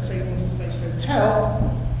station, let's say you want a space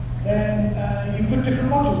hotel, then you put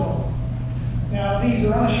different modules on. Now these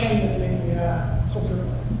are unashamedly sort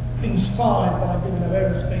of inspired by giving of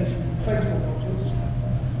aerospace and inflatable modules.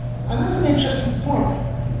 And that's an interesting point.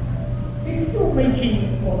 If you're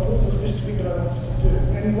making modules, as Mr. Bigelow wants to do,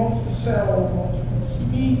 and he wants to sell modules, he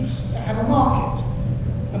needs to have a market.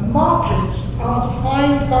 And markets are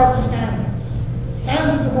defined by the standards.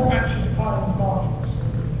 Standards are what actually define markets.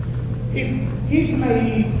 If he's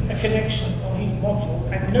made a connection on his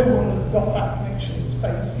module and no one has got that connection in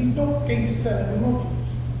space, he's not going to sell any modules.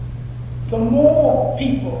 The more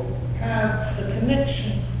people have the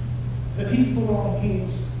connection that he's put on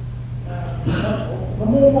his module, the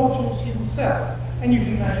more modules he will sell. And you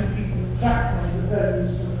can imagine people with backgrounds are very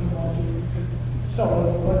used to the module you could sell all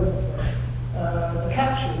over the place. The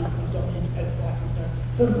capsule is not independent like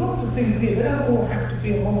it's. So there's lots of things here. They don't all have to be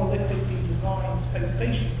a monolithically designed space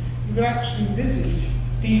station. You can actually envisage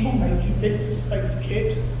people making bits of space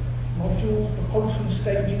kit, modules, propulsion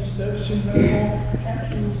stages, servicing robots,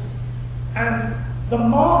 capsules, and the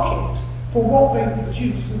market for what they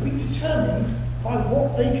produce will be determined by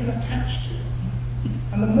what they can attach to.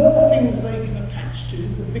 And the more things they can attach to,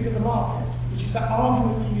 the bigger the market, which is that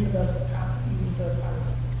argument for universality.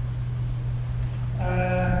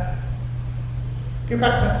 Go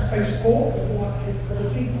back to that spaceport with all that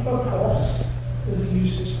capability. Of course, there's a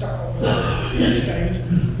uses stuck on the stage,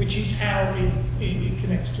 which is how it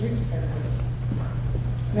connects to its capability.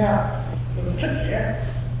 Now, for the trick here,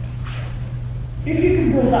 if you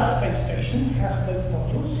can build that space station out of those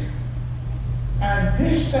modules, and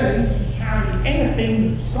this stage can carry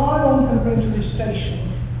anything that Skylon can bring to this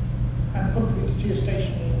station and put it into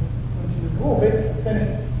geostationary into orbit, then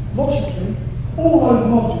logically all those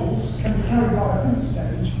modules can be carried by a food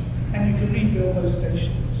stage, and you can rebuild those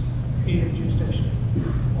stations in geostationary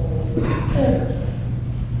or orbit.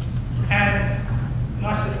 And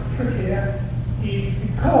nice little trick here is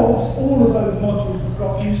because all of those modules have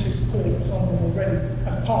got USIS ports on them already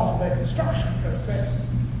as part of their construction process,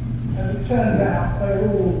 as it turns out, they're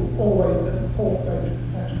always there's a port going to the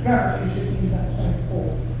centre of gravity, so you can use that same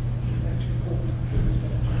port.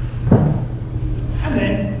 And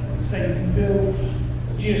then, say you can build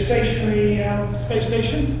a geostationary space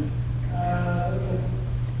station. The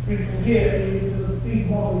wrinkle here is a big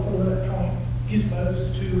model for electronic gizmos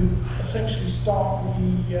to essentially start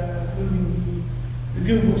moving the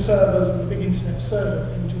Google servers and the big internet servers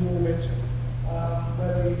into orbit,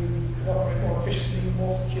 where they could operate more efficiently,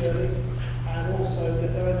 more securely, and also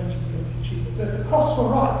get their energy a little cheaper. So if the costs were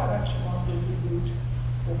right, that actually might be a good route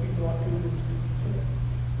for people like Google to consider.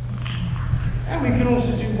 And we can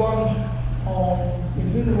also do one in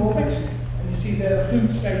lunar orbit, and you see there the food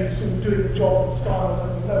stage is sort of doing the job that Skylon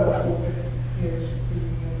does in low Earth orbit. Here is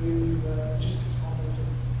bringing a new logistics model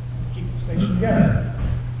to keep the station going.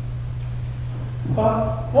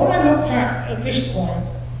 But what I looked at this point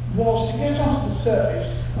was to get onto the surface.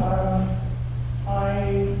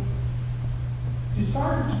 I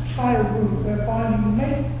decided to try a route whereby you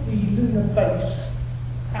make the lunar base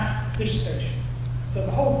at this station. So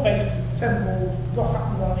the whole base is assembled, got up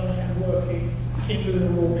and running and working in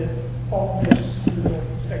lunar orbit on this lunar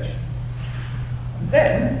orbit station. And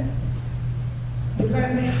then you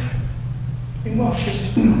land it in one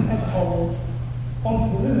piece as a whole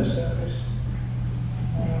onto the lunar surface.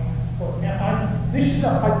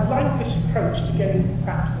 I like this approach to getting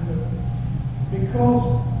back to the moon because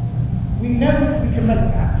we know that we can make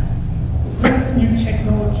that. There's no new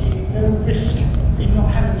technology, no risk in not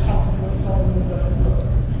having something that's on the moon that doesn't work.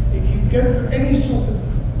 If you go through any sort of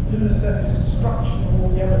lunar surface construction or all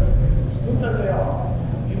the other things, good though they are,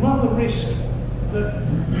 you run the risk that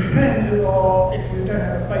men who are, if you don't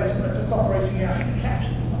have a base, but just operating out in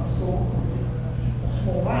capture of some sort, a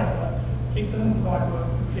small lander, it doesn't quite work.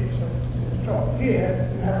 Here,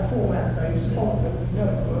 you have a four-man base on it, you know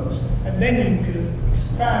it works, and then you can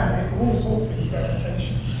expand it with all sorts of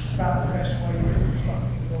experimentation about the best way of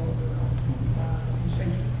constructing your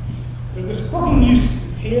safety. But there's plugging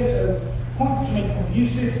uses here, so points to make on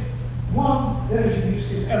uses. One, there is a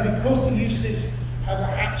uses, and because the uses has a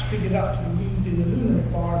hatch big enough to be used in the lunar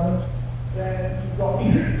environment, then you've got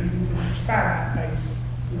easily you can expand that base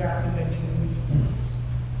without inventing a meeting bases.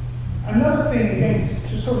 Another thing, again,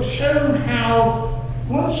 to sort of show how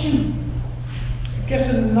once you get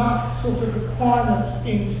enough sort of requirements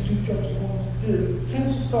in to do jobs you want to do, it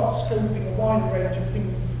tends to start scoping a wide range of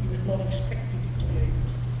things that you had not expected it to be able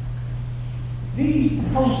to do. These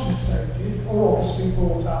propulsion stages are obviously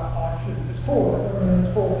brought up by fluid. There's four of them, and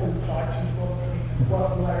there's four fluid flights,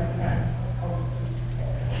 one way and propulsion system.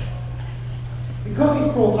 Because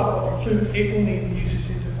it's brought up by fluid, it will need the USIS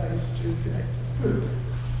interface to connect to the fluid.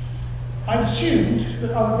 I assumed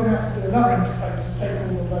that I was going to have to do another interface to take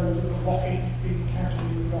all of those that were rocky, being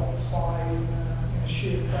cantilevered off the side,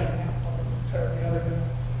 sheer crane out, terribly elegant.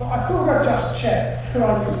 But I thought I'd just check, could I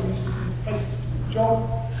use this interface to do the job?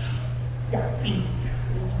 Yeah, easy.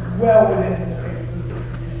 It's well within the capability of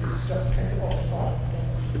this, just take it off the side.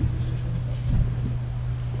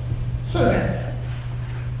 So then,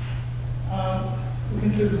 we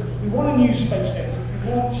conclude, we want a new space engine,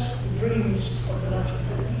 we want the dreams of the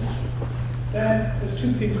 1950s. Then there's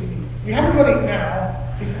two things we need. We haven't got it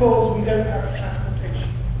now because we don't have transportation.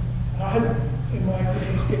 And I hope in my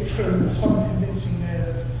opinion to get through there's some convincing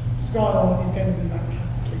there that Skylon is going to be that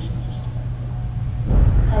transportation system.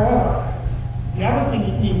 However, the other thing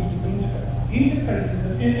it needs is the interface. The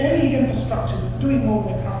interfaces in any infrastructure doing what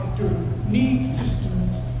we're currently doing needs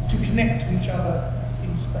systems to connect to each other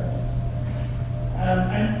in space.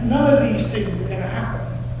 And none of these things are going to happen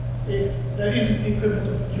if there isn't the equivalent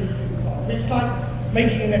of 3.5. It's like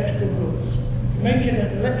making electrical goods. You make it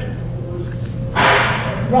an electrical goods,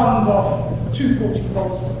 runs off 240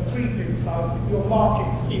 volts and a 355, your market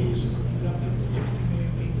is 60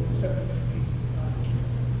 million people, 70 million people.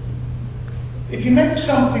 If you make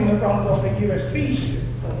something that runs off a USB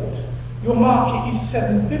port, your market is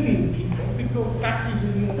 7 billion people, because batteries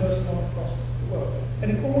are universal across the world.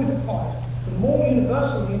 And it always applies. The more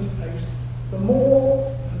universal the interface, the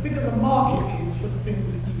bigger the market is for the things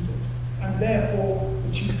that use it. And therefore,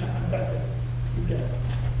 the cheaper and better you get.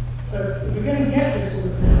 So if we're going to get this sort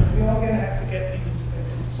of thing, we are going to have to get these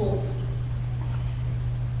interfaces sorted.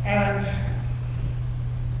 And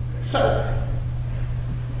so,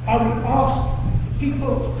 I would ask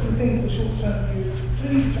people who think the short-term view,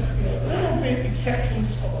 please just be a little bit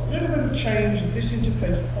acceptance of a little bit of change in this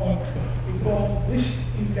interface point, because this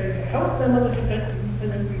is going to help them a little bit if they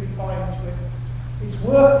don't really buy into it. It's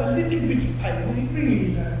worth a little bit of pain, and it really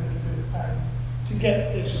is a little bit of pain, to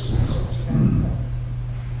get this sorted out.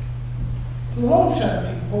 For the long-term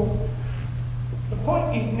people, the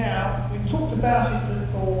point is now, we've talked about it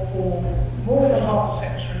for more than half a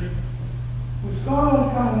century. With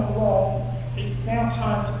Skylon coming along, it's now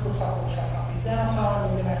time to put up or shut up. It's now time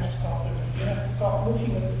we're going to have to start looking. We're going to have to start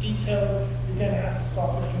looking at the details. We're going to have to start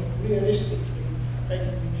looking at realistically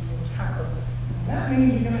making these things happen. And that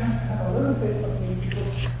means you're going to have a little bit of me,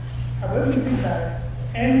 because however you think about it,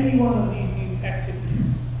 any one of these new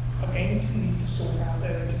activities are going to need to sort out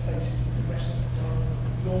their interfaces with the rest of the world,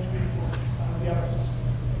 launch vehicles, and the other systems.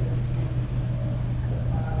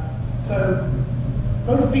 So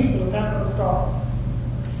both people are now going to start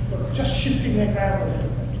just shifting their ground a little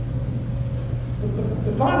bit.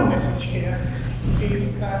 The final message here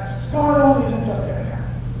is that Skylon isn't just going to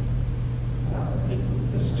happen.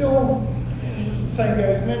 There's still, as the saying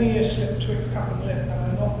goes, many a slip twixt cup and lip,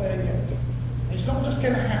 and we're not there yet. It's not just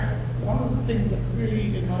going to happen. One of the things that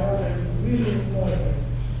really, in my old age, really annoyed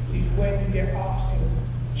me is when you get asked,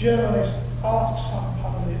 journalists ask some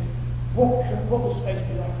public, what will space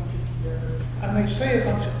be like in 50 years? And they say a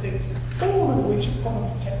bunch of things, all of which are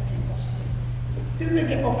probably technically possible. Do they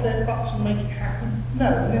get off their butts and make it happen? No,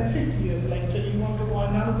 and then 50 years later you wonder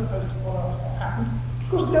why none of the post-war happened,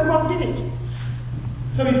 because no one did it.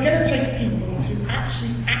 So it's going to take people to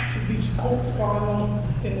actually actively support Skylon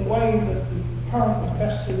in the way that the current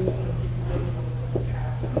investors and the people working on the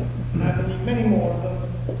have. And I believe many more of them,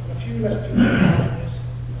 a few less people in this,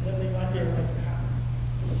 and then they might be able to make it happen.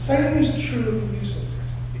 The same is true of the use of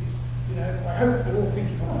systems. I hope we're all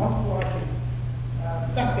thinking, oh, wonderful idea.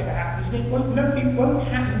 That's going to happen, isn't it? It won't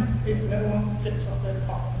happen if no one flips off their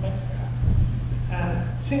part and makes it happen.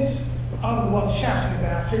 And since I'm the one shouting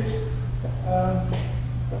about it,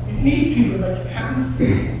 you need people to make it happen.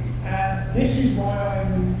 And this is why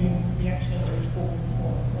I'm moving the action into forward.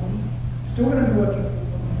 I'm still going to be working for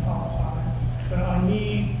them part-time, but I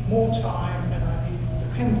need more time and I need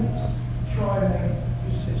independence to try and make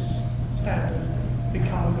this standard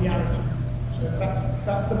become a reality. So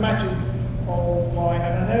that's the magic of why,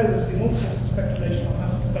 and I know there's been all sorts of speculation on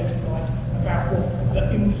NASA Space Flight about what the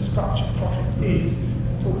infrastructure project is,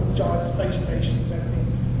 and talk of giant space stations and everything,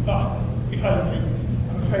 but if only,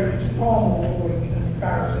 I'm afraid it's far more boring and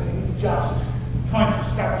embarrassing than just trying to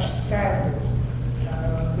establish a standard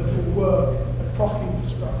that will work across the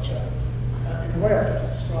infrastructure in the way I've just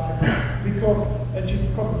described, because, as you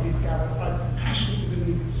probably gathered, I passionately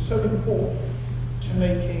believe it's so important to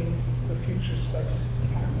making the future of space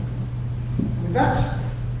happen. With that,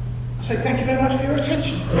 I say thank you very much for your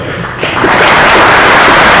attention.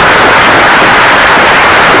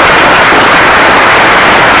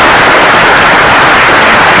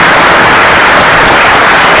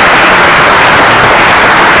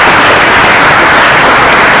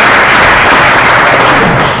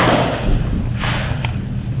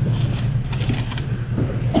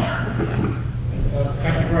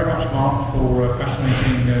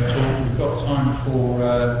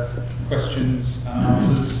 Questions and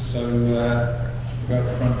answers, so go at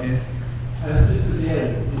the front here. Just at the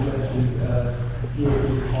end, you mentioned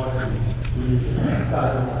European policy.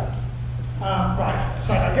 Right,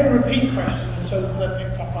 so I'm going to repeat questions so that they're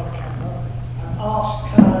picked up by the camera. Ask,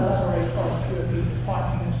 can I elaborate on European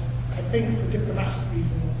fighting? I think for diplomatic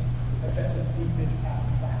reasons, I better leave it at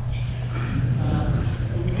that.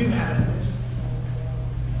 We do have evidence.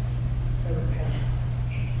 Very patient.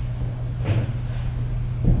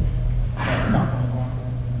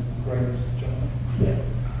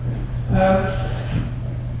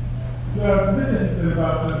 The difference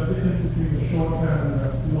about the difference between the short term and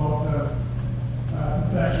the long term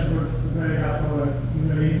section was very helpful and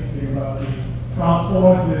very interesting about the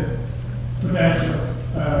transformative potential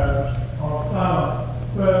of Skylon.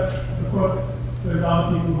 But of course, there's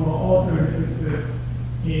other people who are also interested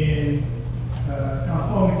in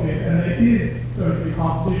transforming states, and there is going to be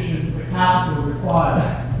competition, the capital required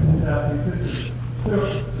in developing systems. So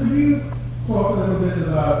could you talk a little bit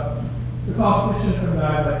about the competition from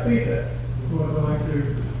guys like SpaceX, who are going to,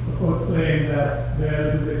 of course, claim that they're a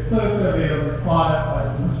little bit closer, they are required by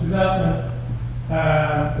so much development,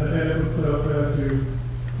 that they're a little closer to,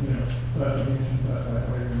 first edition, first life,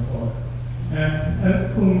 whatever you want to call it.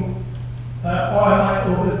 And whom, or am I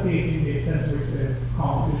overstating the extent to which there's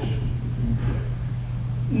competition?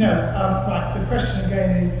 No, right, the question again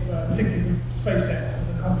is particularly SpaceX and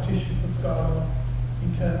the competition for Skylon in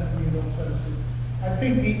terms of new alternatives. I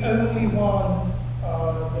think the only one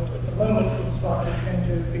that at the moment looks like there's going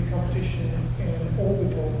to be competition in an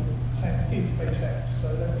orbital sense is SpaceX.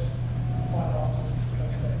 So that's my answer to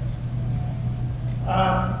SpaceX.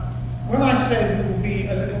 When I said it will be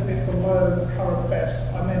a little bit below the current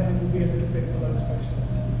best, I meant it will be a little bit below SpaceX.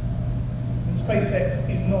 And SpaceX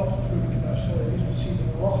is not truly commercial. It is receiving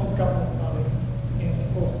a lot of government money in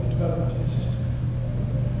support of the development of the system.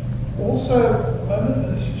 Also, at the moment,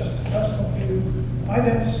 and this is just a personal view, I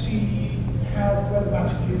don't see how the weather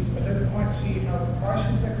is, I don't quite see how the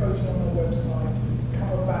prices they're quoting on their website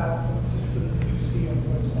come about for the system that you see on the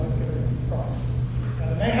website going to price. Now,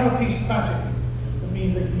 they may have a piece of magic that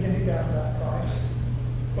means they can get it down to that price,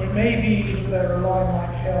 or it may be that they're relying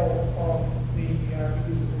like hell on the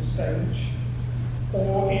reusable stage,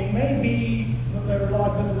 or it may be that their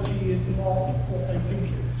reliability is not what they think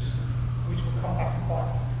it is, which will come back and bite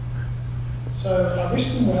them. So I wish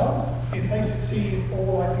them well. If they succeed,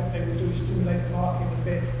 all I think they will do is stimulate the market a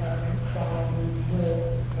bit and start with more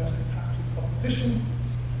attractive proposition.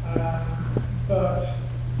 But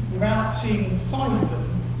without seeing inside them,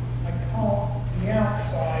 I can't, from the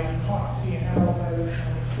outside, can't see how they will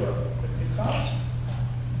work. But it does.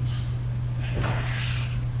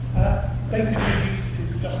 Data reduces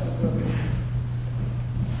is just as well.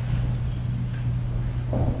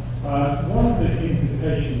 One of the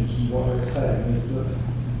implications of what I was saying is that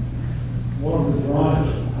one of the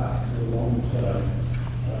drivers perhaps for the long-term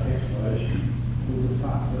exploration was the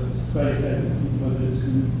fact that space agency budgets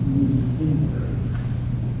need increase,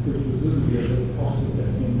 which was really a cost of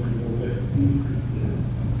getting into orbit increases,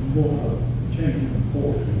 more of changing the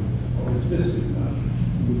proportion of existing money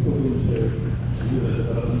we put into the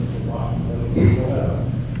development of life development, whatever.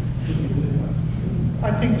 I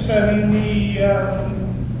think so. In the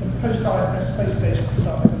post-ISS space station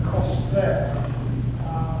stuff, the costs there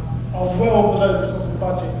are well below the sort of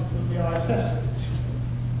budgets that the ISS is.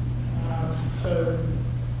 So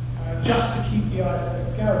just to keep the ISS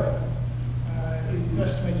going is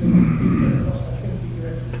estimated to cost, I think the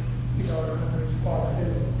US figure I remember is $5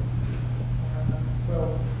 billion. Well,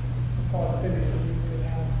 for $5 billion, you could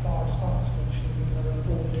have 5 science stations and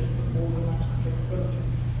more than that capability.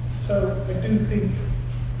 So I do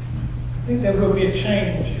think there will be a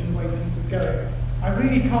change in the way things are going. I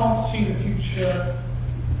really can't see the future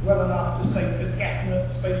well enough to say for definite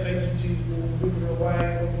space agencies will wither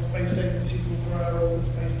away, or the space agencies will grow, or the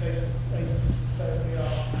space agencies will stay as they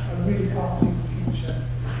are. I really can't see the future.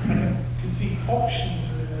 I can see options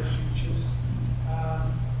within those futures.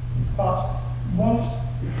 But once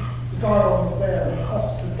Skylon is there, the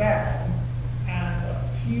costs are down, and a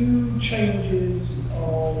few changes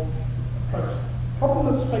of approach. The problem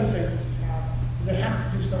that space agencies have is they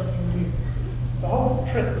have to do something new. The whole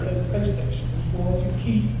trick of those space stations was you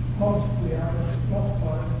keep multiplying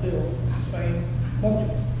and build the same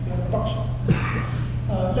modules in production.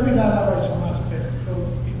 Let me now elaborate on that a bit,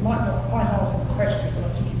 because it might not quite answer the question, but I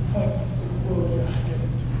think it points to the world we have to get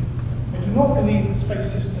into. I do not believe that space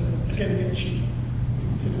systems are going to get cheap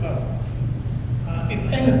to develop. If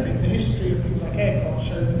anything, the history of things like aircraft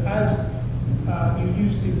show that as you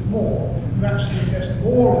use things more, you actually invest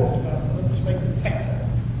more in the development to make them better,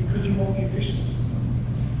 because you want the efficiency.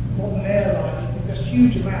 Not an airline, you invest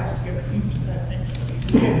huge amounts to get a few percent extra. You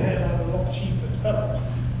can get an airline a lot cheaper to develop.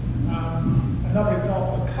 Another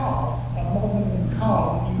example of cars, a modern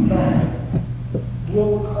car you buy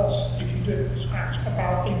will cost, if you do it from scratch,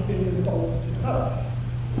 about $8 billion to develop.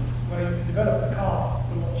 Where you can develop a car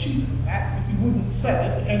for a lot cheaper than that, but you wouldn't sell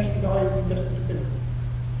it against the guy who's invested $1 billion.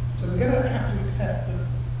 So we're going to have to accept that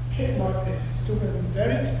a kit like this is still going to be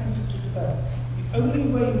very expensive to develop. The only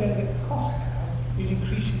way you're going to get the cost down is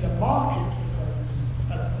increasing the market for those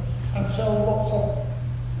elements and sell lots of them.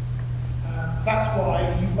 That's why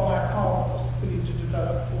you buy a car that costs $1 billion to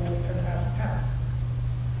develop for £10,000.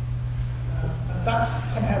 And that's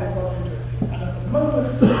somehow we've got to do it. And at the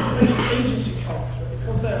moment, the space agency culture,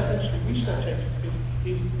 because they're essentially research agencies,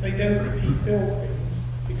 is they don't repeat build things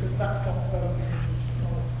because that's not developing new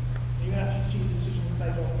technology. You actually see decisions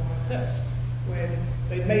made success when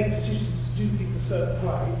they made decisions to do things a certain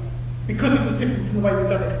way because it was different from the way they'd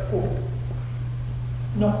done it before,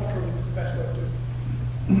 not because it was the best way of doing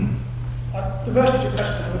it. I've diverted your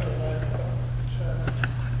question a little there, but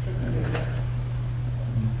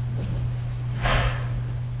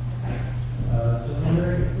just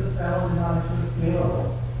wondering if the Skylon management is scalable,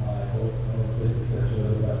 or this is such a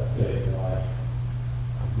less big, like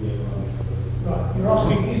the economics of right, you're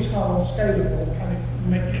asking is Skylon scalable, can it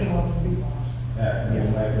make command and beat lines? yeah, yeah.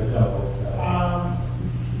 Like the double.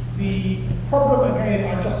 The problem, again,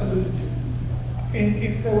 I just alluded to,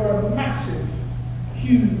 if there were a massive,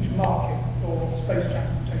 huge market for space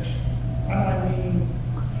transportation, and I mean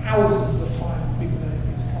thousands of times bigger than it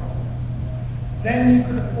is currently, then you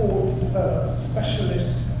could afford to develop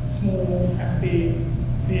specialist, small and big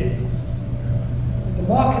vehicles. The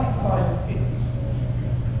market size it is,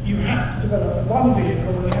 you have to develop one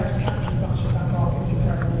vehicle and you have to capture as much of that market as you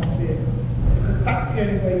can in one vehicle, because that's the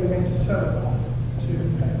only way you're going to sell it on.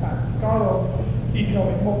 In fact, Skylon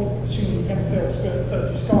economic model assuming we can sell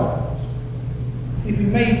 30 Skylons. If we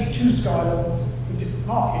made 2 Skylons with different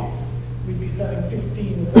markets, we'd be selling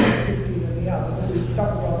 15 of them, 15 of the other, and we'd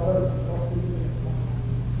double our development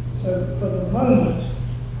cost. So for the moment,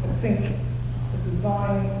 I think the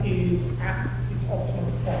design is at its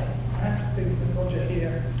optimum point. I have to think that Roger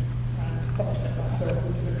here, and to some extent myself, we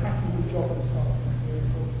did a cracking good job of the size of the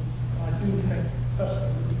vehicle. I do think,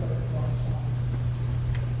 personally, we've got it the right size.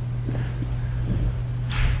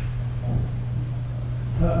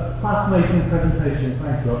 Fascinating presentation,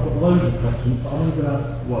 thank you. I've got loads of questions, but I'm only going to ask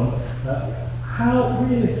one. How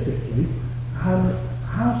realistically,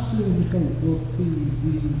 how soon do you think we'll see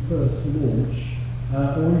the first launch,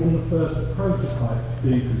 or even the first prototype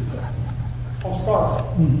being constructed? On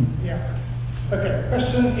Skylon? Yeah. Okay, the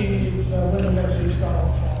question is when are we going to see Skylon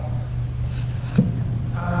flying?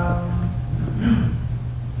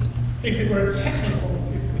 If it were a technical,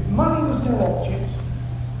 if money was no object,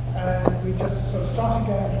 and we just sort of started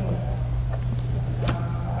going from there,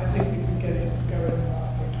 I think we could get it going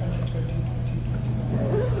for 2020,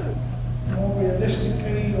 2021. More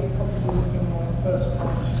realistically, you're probably looking on the first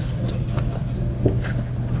part in 2022.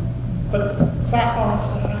 But that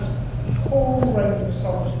answer has a whole range of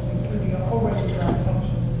assumptions, including a whole range of ground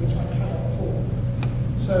assumptions which I cannot talk.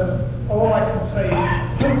 So all I can say is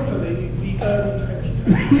hopefully the early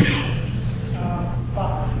 2020s.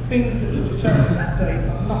 But things that are determined that day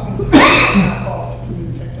have nothing to do with how fast you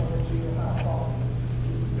move technology or how fast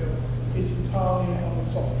you build. It's entirely on the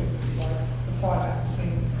soft things like the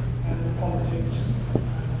financing and the politics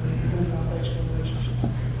and the organisational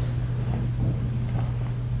relationships.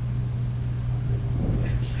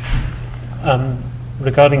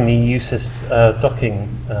 Regarding the USIS docking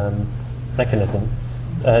mechanism,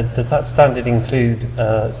 does that standard include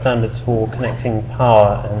standards for connecting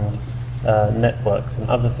power and networks and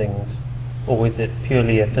other things, or is it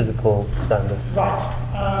purely a physical standard? Right.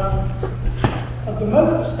 At the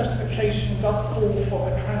moment, the specification does call for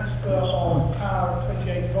a transfer of power of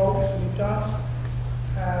 28 volts, and it does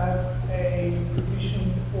have a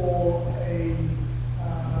provision for a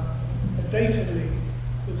data link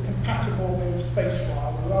that's compatible with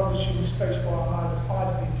SpaceWire. We're rather using SpaceWire on either side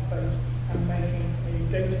of the interface and making a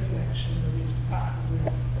data connection that is compatible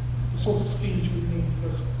with the sort of speed you would need for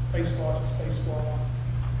SpaceWire to SpaceWire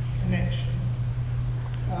connection.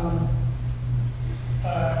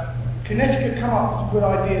 Connecticut come up with some good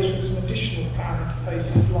ideas for some additional power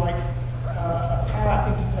interfaces, like a power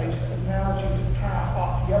interface that allows you to power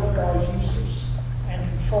up the other guy's uses and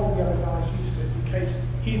control the other guy's uses in case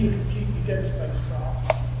he's a completely dead spacecraft.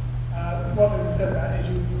 What they've said about is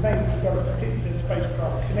you've got a completely dead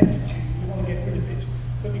spacecraft connected to you, you want to get rid of it,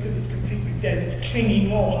 but because it's completely dead, it's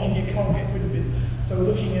clinging on and you can't get rid of it. So we're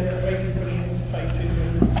looking at maybe putting interfaces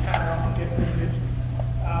and power up and get rid of it.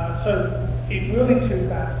 So it will include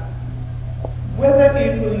that. Whether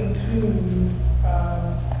it will include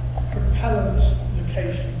propellant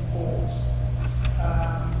location ports, I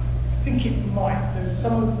think it might.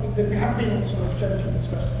 There have been sort of general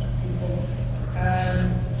discussions with people,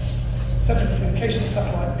 and central communication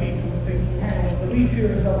satellite people are thinking, hang on, the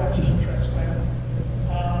refuel is not actually interesting.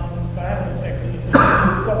 But hang on a second, we've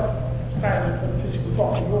got standard for the physical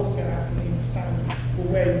docking, we're also going to have to need the standard for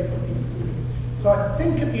where you put the food. So I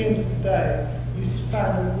think at the end of the day, UC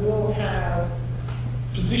standard will have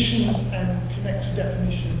positions and connection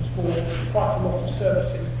definitions for quite a lot of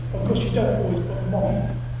services. Of course, you don't always put them on,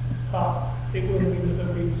 but it will mean that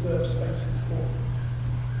there'll be reserved spaces for them.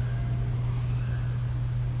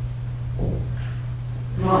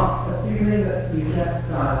 Mark, assuming that we get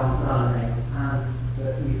Skylon running and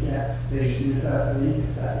that we get affect the universal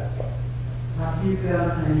interface. Have you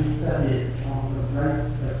done any studies on the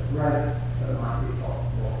rates of growth that might be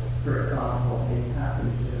possible, for example, in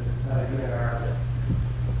passengers per year?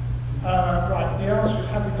 Right, the answer is,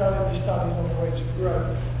 have we done any studies on the rate of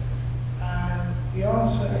growth? And the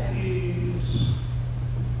answer is,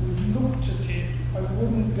 we looked at it. I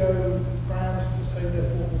wouldn't go grounds to say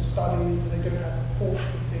they're all studies and they're going to have reports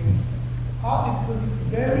and things. Partly because it's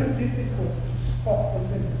very difficult to spot the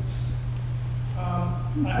limits. I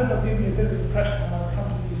hope I've given you a bit of an impression when I come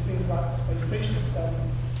to these things like the space station study.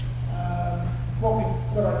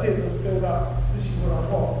 What I did was build up, this is what I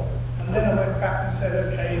want, and then I went back and said,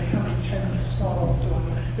 okay, how many tens of Skylon do I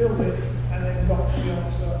need to build it? And then got to the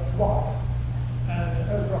answer, why? And,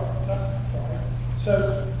 oh right, that's right. So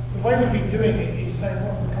the way we've been doing it is saying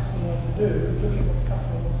what the customer wants to do, looking at what the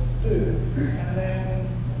customer wants to do, and then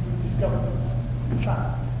we discover that, in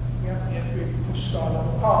fact, we haven't yet really pushed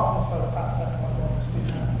Skylon apart, and so perhaps that's why we want to do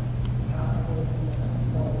that.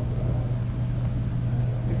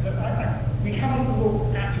 We haven't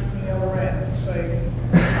looked at it from the other end, saying,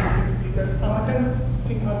 and I don't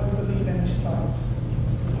think I would believe any studies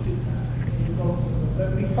that did that. The results of them.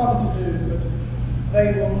 They'll be fun to do, but they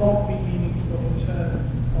will not be meaningful in terms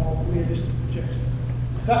of realistic projections.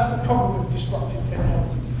 That's the problem with disruptive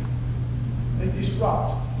technologies. They disrupt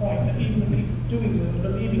to the point that even the people doing them and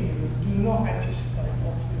believing in them do not anticipate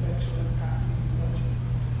what the eventual impact is going to be.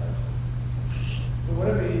 But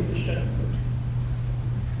whatever it is, it's definitely good.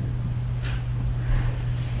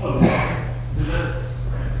 Well, the notes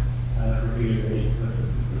reveal the purpose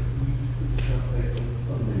of this. We just calculate the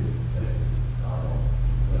funding status of Skylon.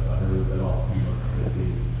 So I know the last few months have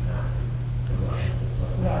been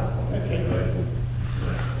Right, okay.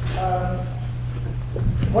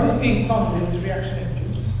 What is being funded is reaction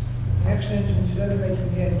engines. Reaction engines is only making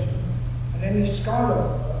the engine. And any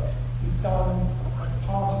Skylon work is done as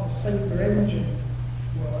part of the Sabre engine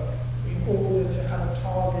work in order to have a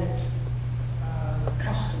target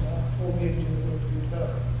customer for the engine that we're to be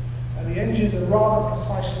developing. And the engines are rather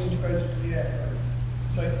precisely integrated to the airframe.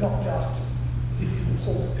 So it's not just, this is the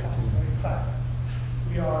sort of customer. In fact,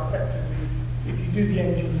 we are effectively, if you do the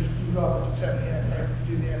engine, you rather determine the airframe. If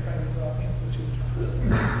you do the airframe, you rather the two tracks.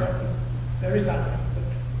 So there is that.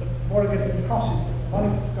 But what we're getting across is that the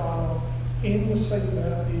money for Skylon in the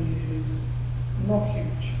Sabre is not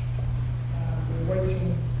huge. We're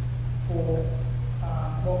waiting for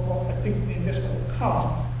what I think the investment will come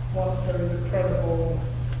once there is a credible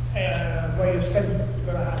way of spending it.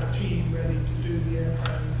 We're going to have a team ready to do the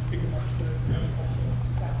airplane big enough to do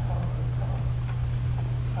that part of the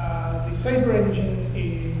car. The Sabre engine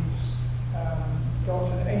is got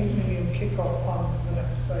an 8 million kick-off fund for the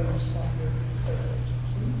next phase from the Space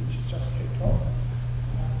Agency, which has just kicked off.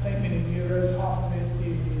 8 million euros, half of it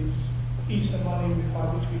is ESA money, by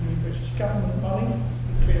which we mean British government money, to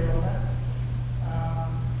be clear on that.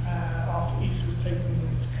 After ESA was taken in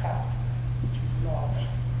its cut, which was large,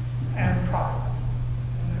 and private.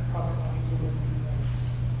 And that private money is already being raised.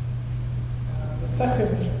 The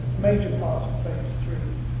second major part of phase 3,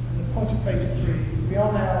 and the point of phase 3, we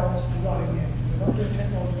are now designing the engine. We're not doing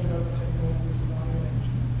technology development anymore, we're designing an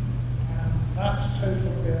engine. And that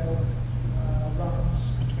total bill runs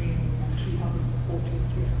between 240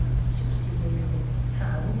 and 360 million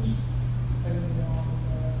pounds, depending on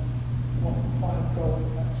what the final goal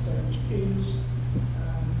at that stage is.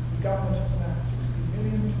 The government has now 60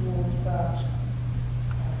 million towards that.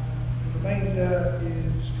 The remainder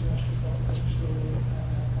is commercial confidential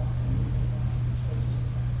status.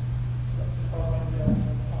 That's as far as I know.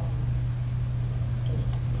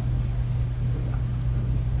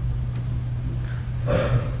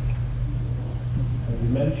 You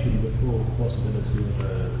mentioned before the possibility of a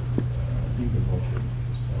human module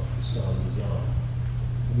as part of the Skylon design.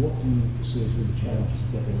 What do you perceive as the challenges of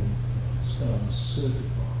getting Skylon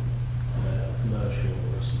certified commercial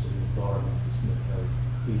or a sort of environment that's military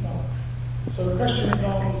people? So the question is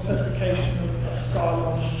on the certification of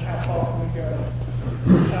Skylon and how far can we go?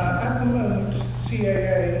 At the moment,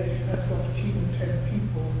 CAA has got a team of 10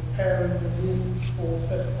 people preparing the rules for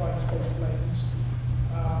certified space planes,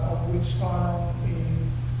 of which Skylon is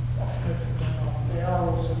optimistic on. They are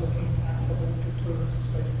also looking at some of the tourism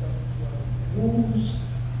space planes as well. Rules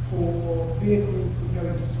for vehicles that go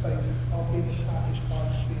into space are being established by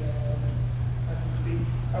the CAA as we speak,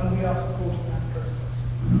 and we are supporting that process.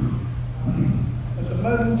 At the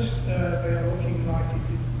moment, they are looking like it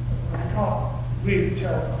is, we can't really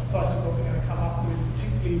tell precisely what they're going to come up with,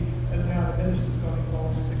 particularly as now the minister's got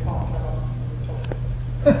involved, they can't tell us what they're talking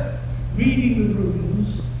about. Reading the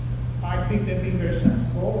rules, I think they've been very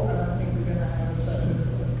sensible, and I think we're going to have a set of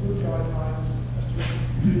good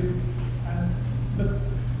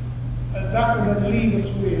that will then leave us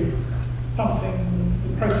with something,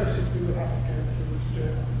 the processes we would have to go through to do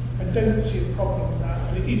it. I don't see a problem with that,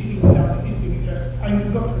 and it is being done, it is being addressed. I mean,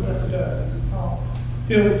 we've got to address it early. We can't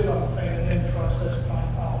build something and then try to certify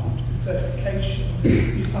it afterwards, because certification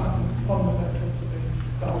is something that's fundamental to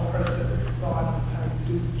the whole process of design and how to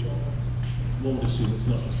do the job. One would assume it's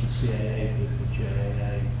not just the CAA, but the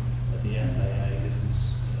JAA, the FAA. This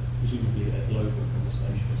is presumably a global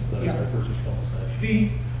conversation as opposed to a British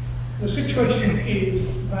conversation. The situation is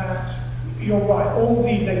that, you're right, all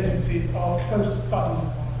these agencies are close buddies of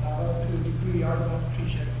one another to a degree I don't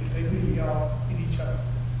appreciate it. They really are in each other's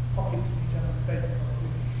pockets, in each other's bed.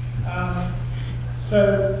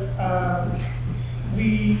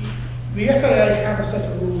 The FAA have a set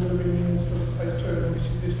of rules that are in Minister of Space Tourism, which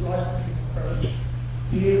is this licensing approach.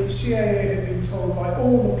 The CAA have been told by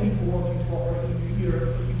all the people wanting to operate in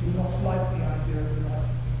Europe that we do not like the idea of the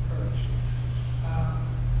licensing approach.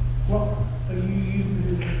 What the EU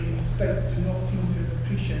users in the States do not seem to have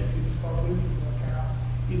appreciated, as far as we can work out,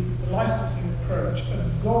 is the licensing approach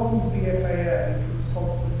absolves the FAA from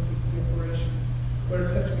responsibility for the operation, whereas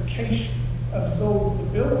certification absolves the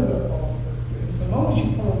builder of the operation. So long as you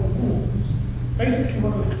follow the rules, basically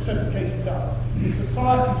what the certification does, the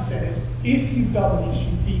society says, if you've done this,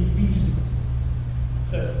 you've been reasonable.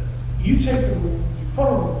 So you take the rules, you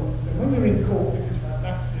follow the rules, and when you're in court because of an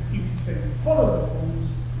accident, you can say, we follow the rules,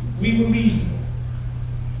 we were reasonable.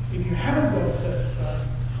 If you haven't got a certified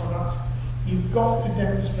product, you've got to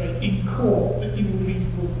demonstrate in court that you were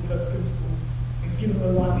reasonable from first principles, and given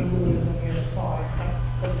the likely lawyers on the other side, that's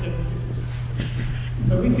probably difficult.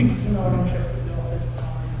 So we think it's in our interest that they are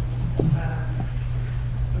certified.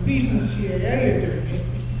 The reason the CAA are doing it is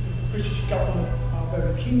because the British government are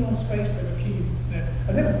very keen on space, they're keen.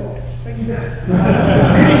 I never thought I'd say this. The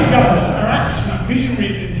British government are actually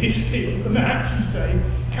visionaries in this field, and they actually say,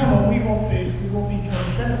 come on, we want this, we want the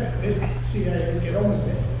economic benefit of this, CAA will get on with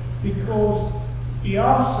it. Because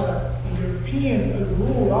EASA, the European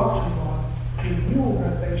overall archery one, is a new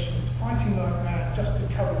organisation, it's fighting like mad just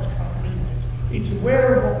to cover its current remit. It's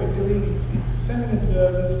aware of what we're doing, it's sending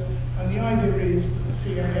observers, and the idea is that the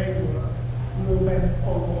CAA work will then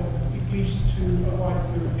follow on at least to a wider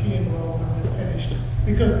European role when they're finished,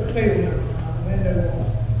 because they will know now, and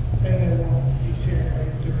they know what the CAA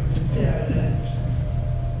is doing, the CAA understands.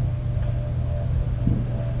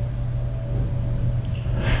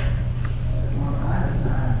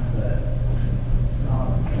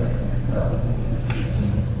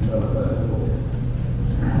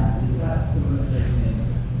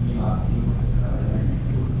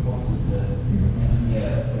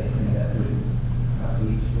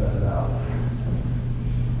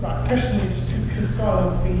 Right, the question is, could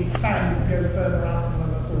Skylon be expanded and go further out than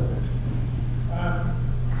lower orbit?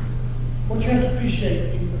 What you have to appreciate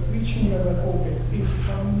is that reaching lower orbit is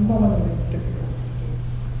phenomenally difficult to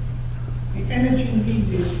do. The energy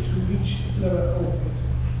needed to reach lower orbit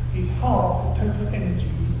is half the total energy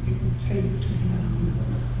it would take to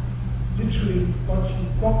use. Literally, once you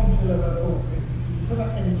drop into lower orbit, if you put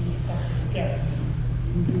that energy cycle again,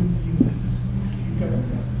 you do units. You go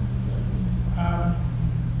again.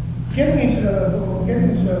 Getting into lower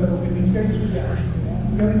orbit means going through the atmosphere,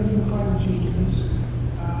 going through high G's,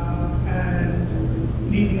 and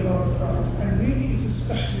leaving a lot of thrust. And really, it's a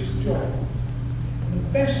specialist job. And the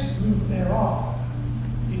best route thereafter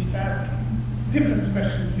is to have different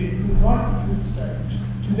specialist vehicles right through the stage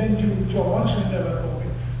to then do the job once you're in lower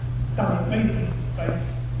orbit, done it, made it into space,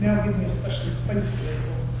 now give me a specialist space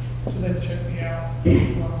vehicle to then check me out where I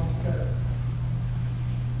want to go.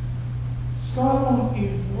 Skylon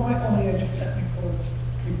is right on the edge of technical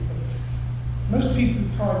capability. Most people who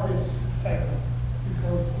try this fail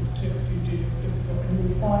because it's too difficult, and you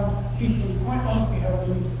will find people who quite honestly have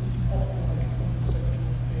believed that it's impossible to make something so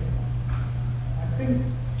difficult. I think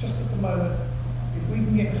just at the moment, if we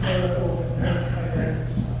can get to lower orbit and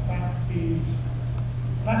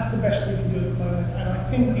that's the best we can do at the moment. And I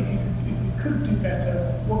think if you could do better,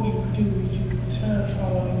 what you could do is you could turn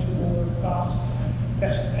Skylon into a more robust,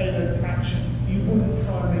 better payload action. You wouldn't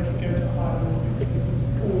try and make it go to higher orbit. It was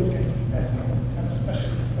always going to be better to have a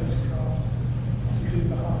specialist spacecraft to do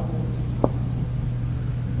the higher orbits.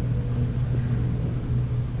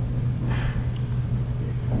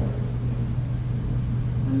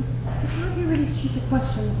 This might be a really stupid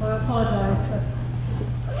question, so I apologise, but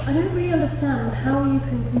I don't really understand how you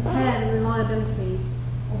can compare the reliability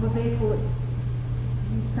of a vehicle that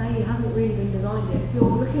you say hasn't really been designed yet. If you're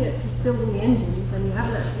looking at just building the engines and you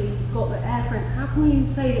haven't actually got the airframe, how can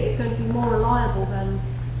you say that it's going to be more reliable than,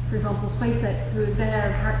 for example, SpaceX, who are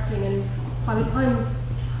there practicing, and by the time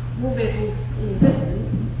your vehicle's in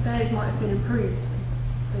existence, theirs might have been improved.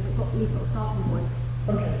 They've got, at least got a starting point.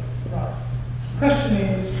 Okay, right. The question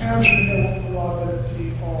is, how do you know what the reliability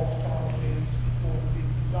of Skylon is before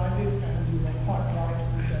you've designed it, and you are quite right,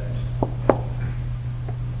 we don't.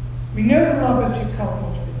 We know the reliability of current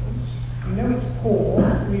launch vehicles. We know it's poor.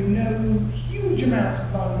 We know huge amounts of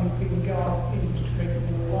money has been gone into to make it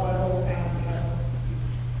more reliable, and it has not succeeded.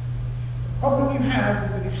 The problem you have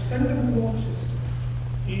with an extendable launch system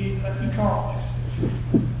is that you can't test it.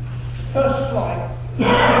 The first flight,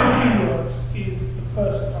 everything works, is the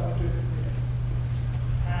first time you do it.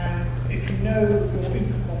 And if you know your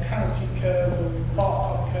infant mortality curve or your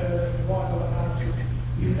bathtub curve, your reliable analysis,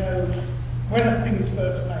 you know when a thing is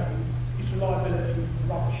first made, its reliability is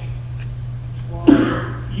rubbish. That's why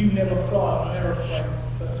you never fly on an aeroplane on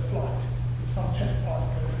the first flight. If some test pilot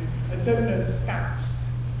goes in. I don't know the stats,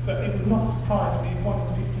 but it would not surprise me if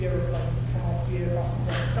 150 aeroplanes would come off the Airbus and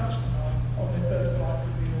production line on their first flight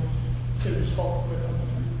with the serious faults where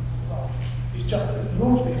something is wrong. It's just that the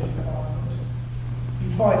launch vehicle environment, you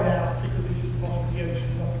find out because this is the bottom of the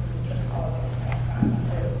ocean, not because the test pilot goes out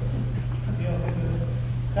and the other thing is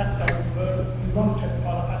that doesn't work. The one test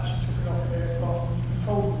pilot actually took it off the aircraft and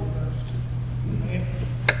controlled the reverse. And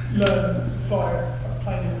learned to fly a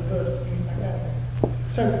plane in reverse to bring it back down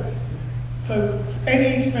there. So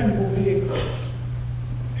any expendable vehicle,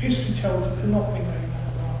 history tells you cannot be made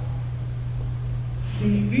that well.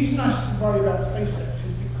 The reason I worry about SpaceX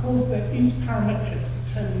is because there is parametrics that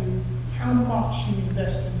tell you how much you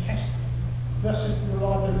invest in testing versus the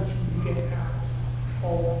reliability you get out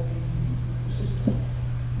of the system.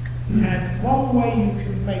 And one way you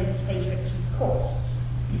can make SpaceX's costs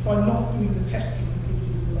is by not doing the testing that gives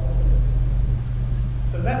you the reliability.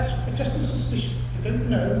 So that's just a suspicion. I don't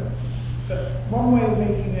know, but one way of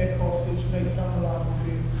making their costs is to make it unreliable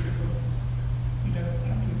vehicles because you don't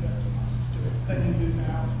have to invest so much to do it. Then you lose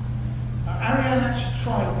out. Ariane actually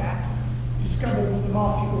tried that, discovered that the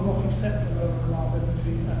market will not accept the lower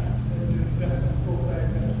reliability, and they do investment for their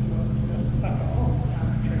investment back on the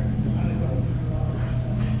trip, and they got the reliability.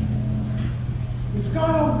 With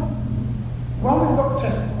Skylon, while we've got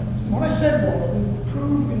test points, what I said was we will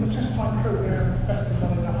prove in the test flight program better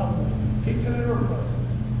than 100. It's an aeroplane.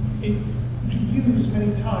 It's used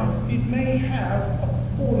many times. It may have a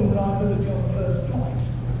poor reliability on the first flight,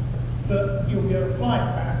 but you'll be able to fly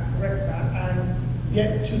it back, correct that, and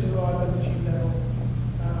get to the reliability level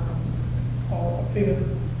of a thing at the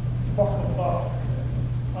bottom of the bar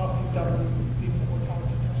after you've done the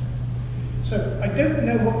mortality testing. So I don't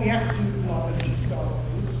know what the absolute reliability Skylon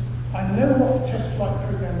is. I know what the test flight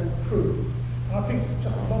program will prove, and I think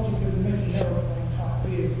just the logic of making an aeroplane type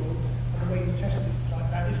vehicle and the way you test it like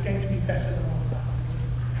that is going to be better than 100.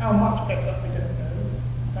 How much better, we don't know.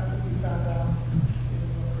 That will be found out in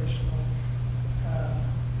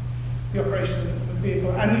the operation of the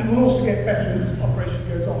vehicle, and it will also get better as the operation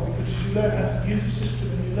goes on, because as you learn how to use the system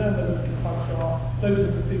and you learn where the big bugs are, those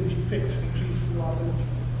are the things you fix and increase the reliability.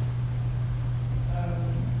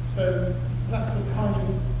 So that's the kind of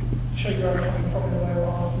show you where I'm coming from in the way of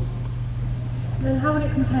answers. Then how would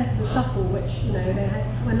it compare to the shuttle, which, you know, they had,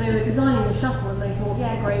 when they were designing the shuttle and they thought,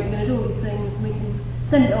 yeah, great, we're going to do all these things, we can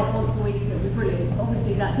send it off once a week, it'll be brilliant.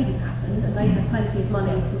 Obviously that didn't happen, and they had plenty of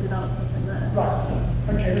money to develop something there. Right,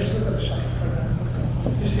 okay, let's look at the shuttle program.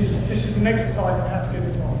 This is an exercise I have to get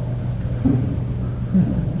involved.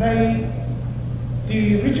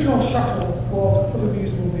 The original shuttle was a fully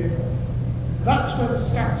usable vehicle. That's where the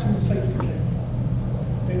stats and the safety came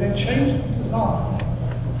from. They then changed the design,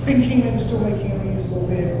 thinking they were still making a reusable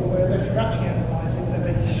vehicle, where they could actually analyse it, they're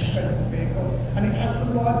making an expendable vehicle, and it has the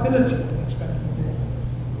reliability of an expendable vehicle.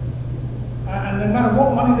 And no matter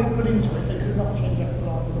what money they put into it, they could not change that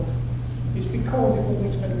reliability. It's because it was an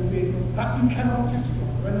expendable vehicle that you cannot test for.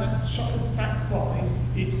 When that shuttle stack flies,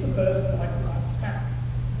 it's the first flight of that stack.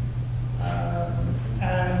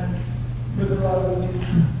 And with the reliability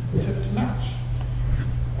to match.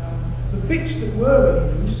 The bits that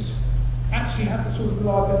were used actually have the sort of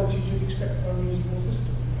reliability you'd expect from a reusable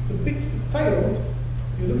system. The bits that failed,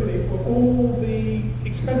 if you look at it, were all the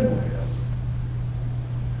expendable bits.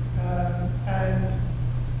 And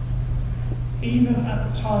even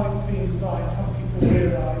at the time it was being designed, some people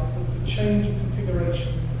realised that the change in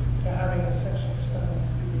configuration to having an essentially expendable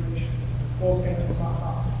configuration was going to mark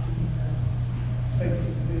up the safety of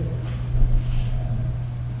the vehicle.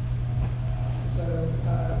 So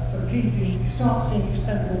the key thing, if you start seeing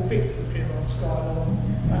expendable bits appear on Skylon,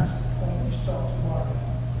 that's the point you start to worry.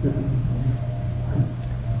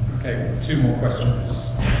 Okay, 2 more questions.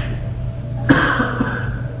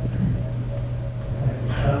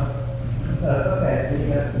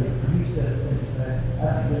 The producers interface,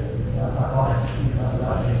 as the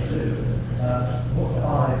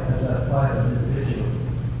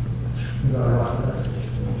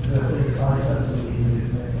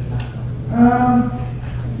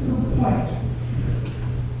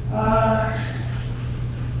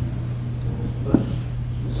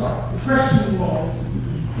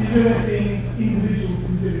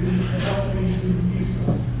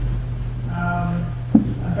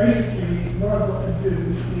what I've got to do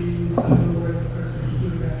is, under the way the person is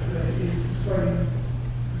doing that today, is persuading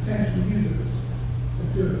potential users to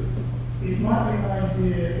do it. It might be an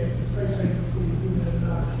idea if the space agency is doing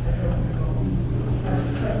enough to help me along. I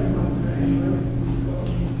suspect they won't do it anyway. We've got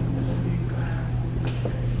meetings with the plan,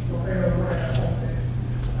 but they're aware of this,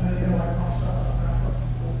 and they know I can't start up that much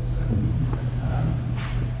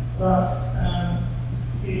but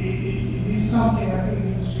it is something I think the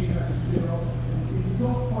industry has to do. It is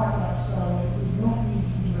not quite like Skylon. It does not need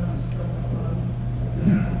huge amounts of government money.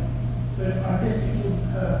 But I guess it wouldn't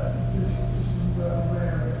hurt if the political system were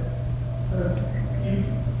aware of it. So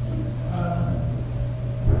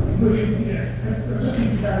yes, I just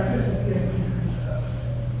need to go just at the end.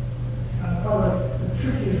 And by the way, the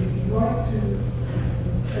trick is if you write to the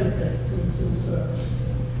SpaceX, to the civil service,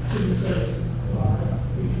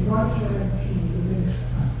 if you write to your MP, the minister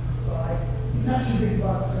has to reply. It's actually written by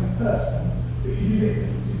the same person, but you do get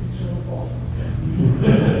the signature on the bottom.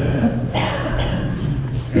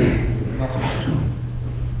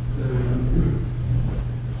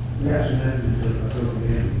 The action engine is building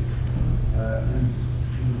in,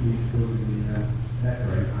 who's building the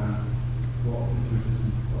network and what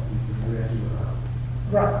the reaction with that?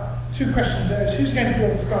 Right, two questions there. Who's going to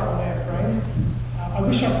build the Skylon airframe? I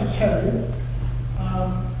wish I could tell you.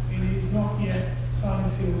 It is not yet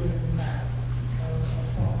signed, sealed, and now. So I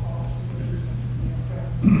can't answer the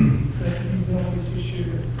question. But it is an obvious issue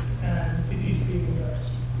and it is being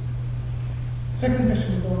addressed. Second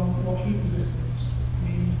question was on what heat resistance.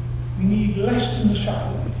 We need less than the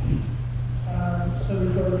shuttle. So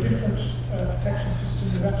we've got a different protection system.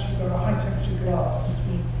 We've actually got a high temperature glass that's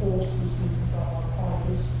being forced to the sleeping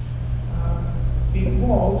fibers. It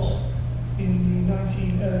was in the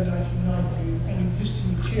early 1990s an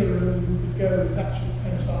existing material that we could go with actually the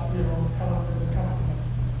same stuff here on the colour as a company.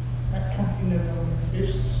 That company no longer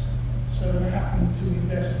exists. So we happened to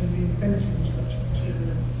invest in the inventing of such a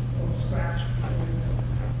material from scratch because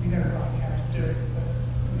we know roughly how to do it. But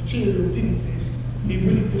the material didn't exist. It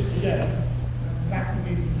will exist again. And that would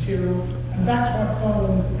be the material. And that's why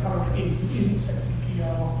Skylon is the colour it is. It isn't sexy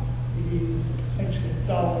PR. It is essentially a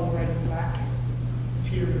dull red and black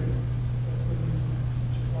material.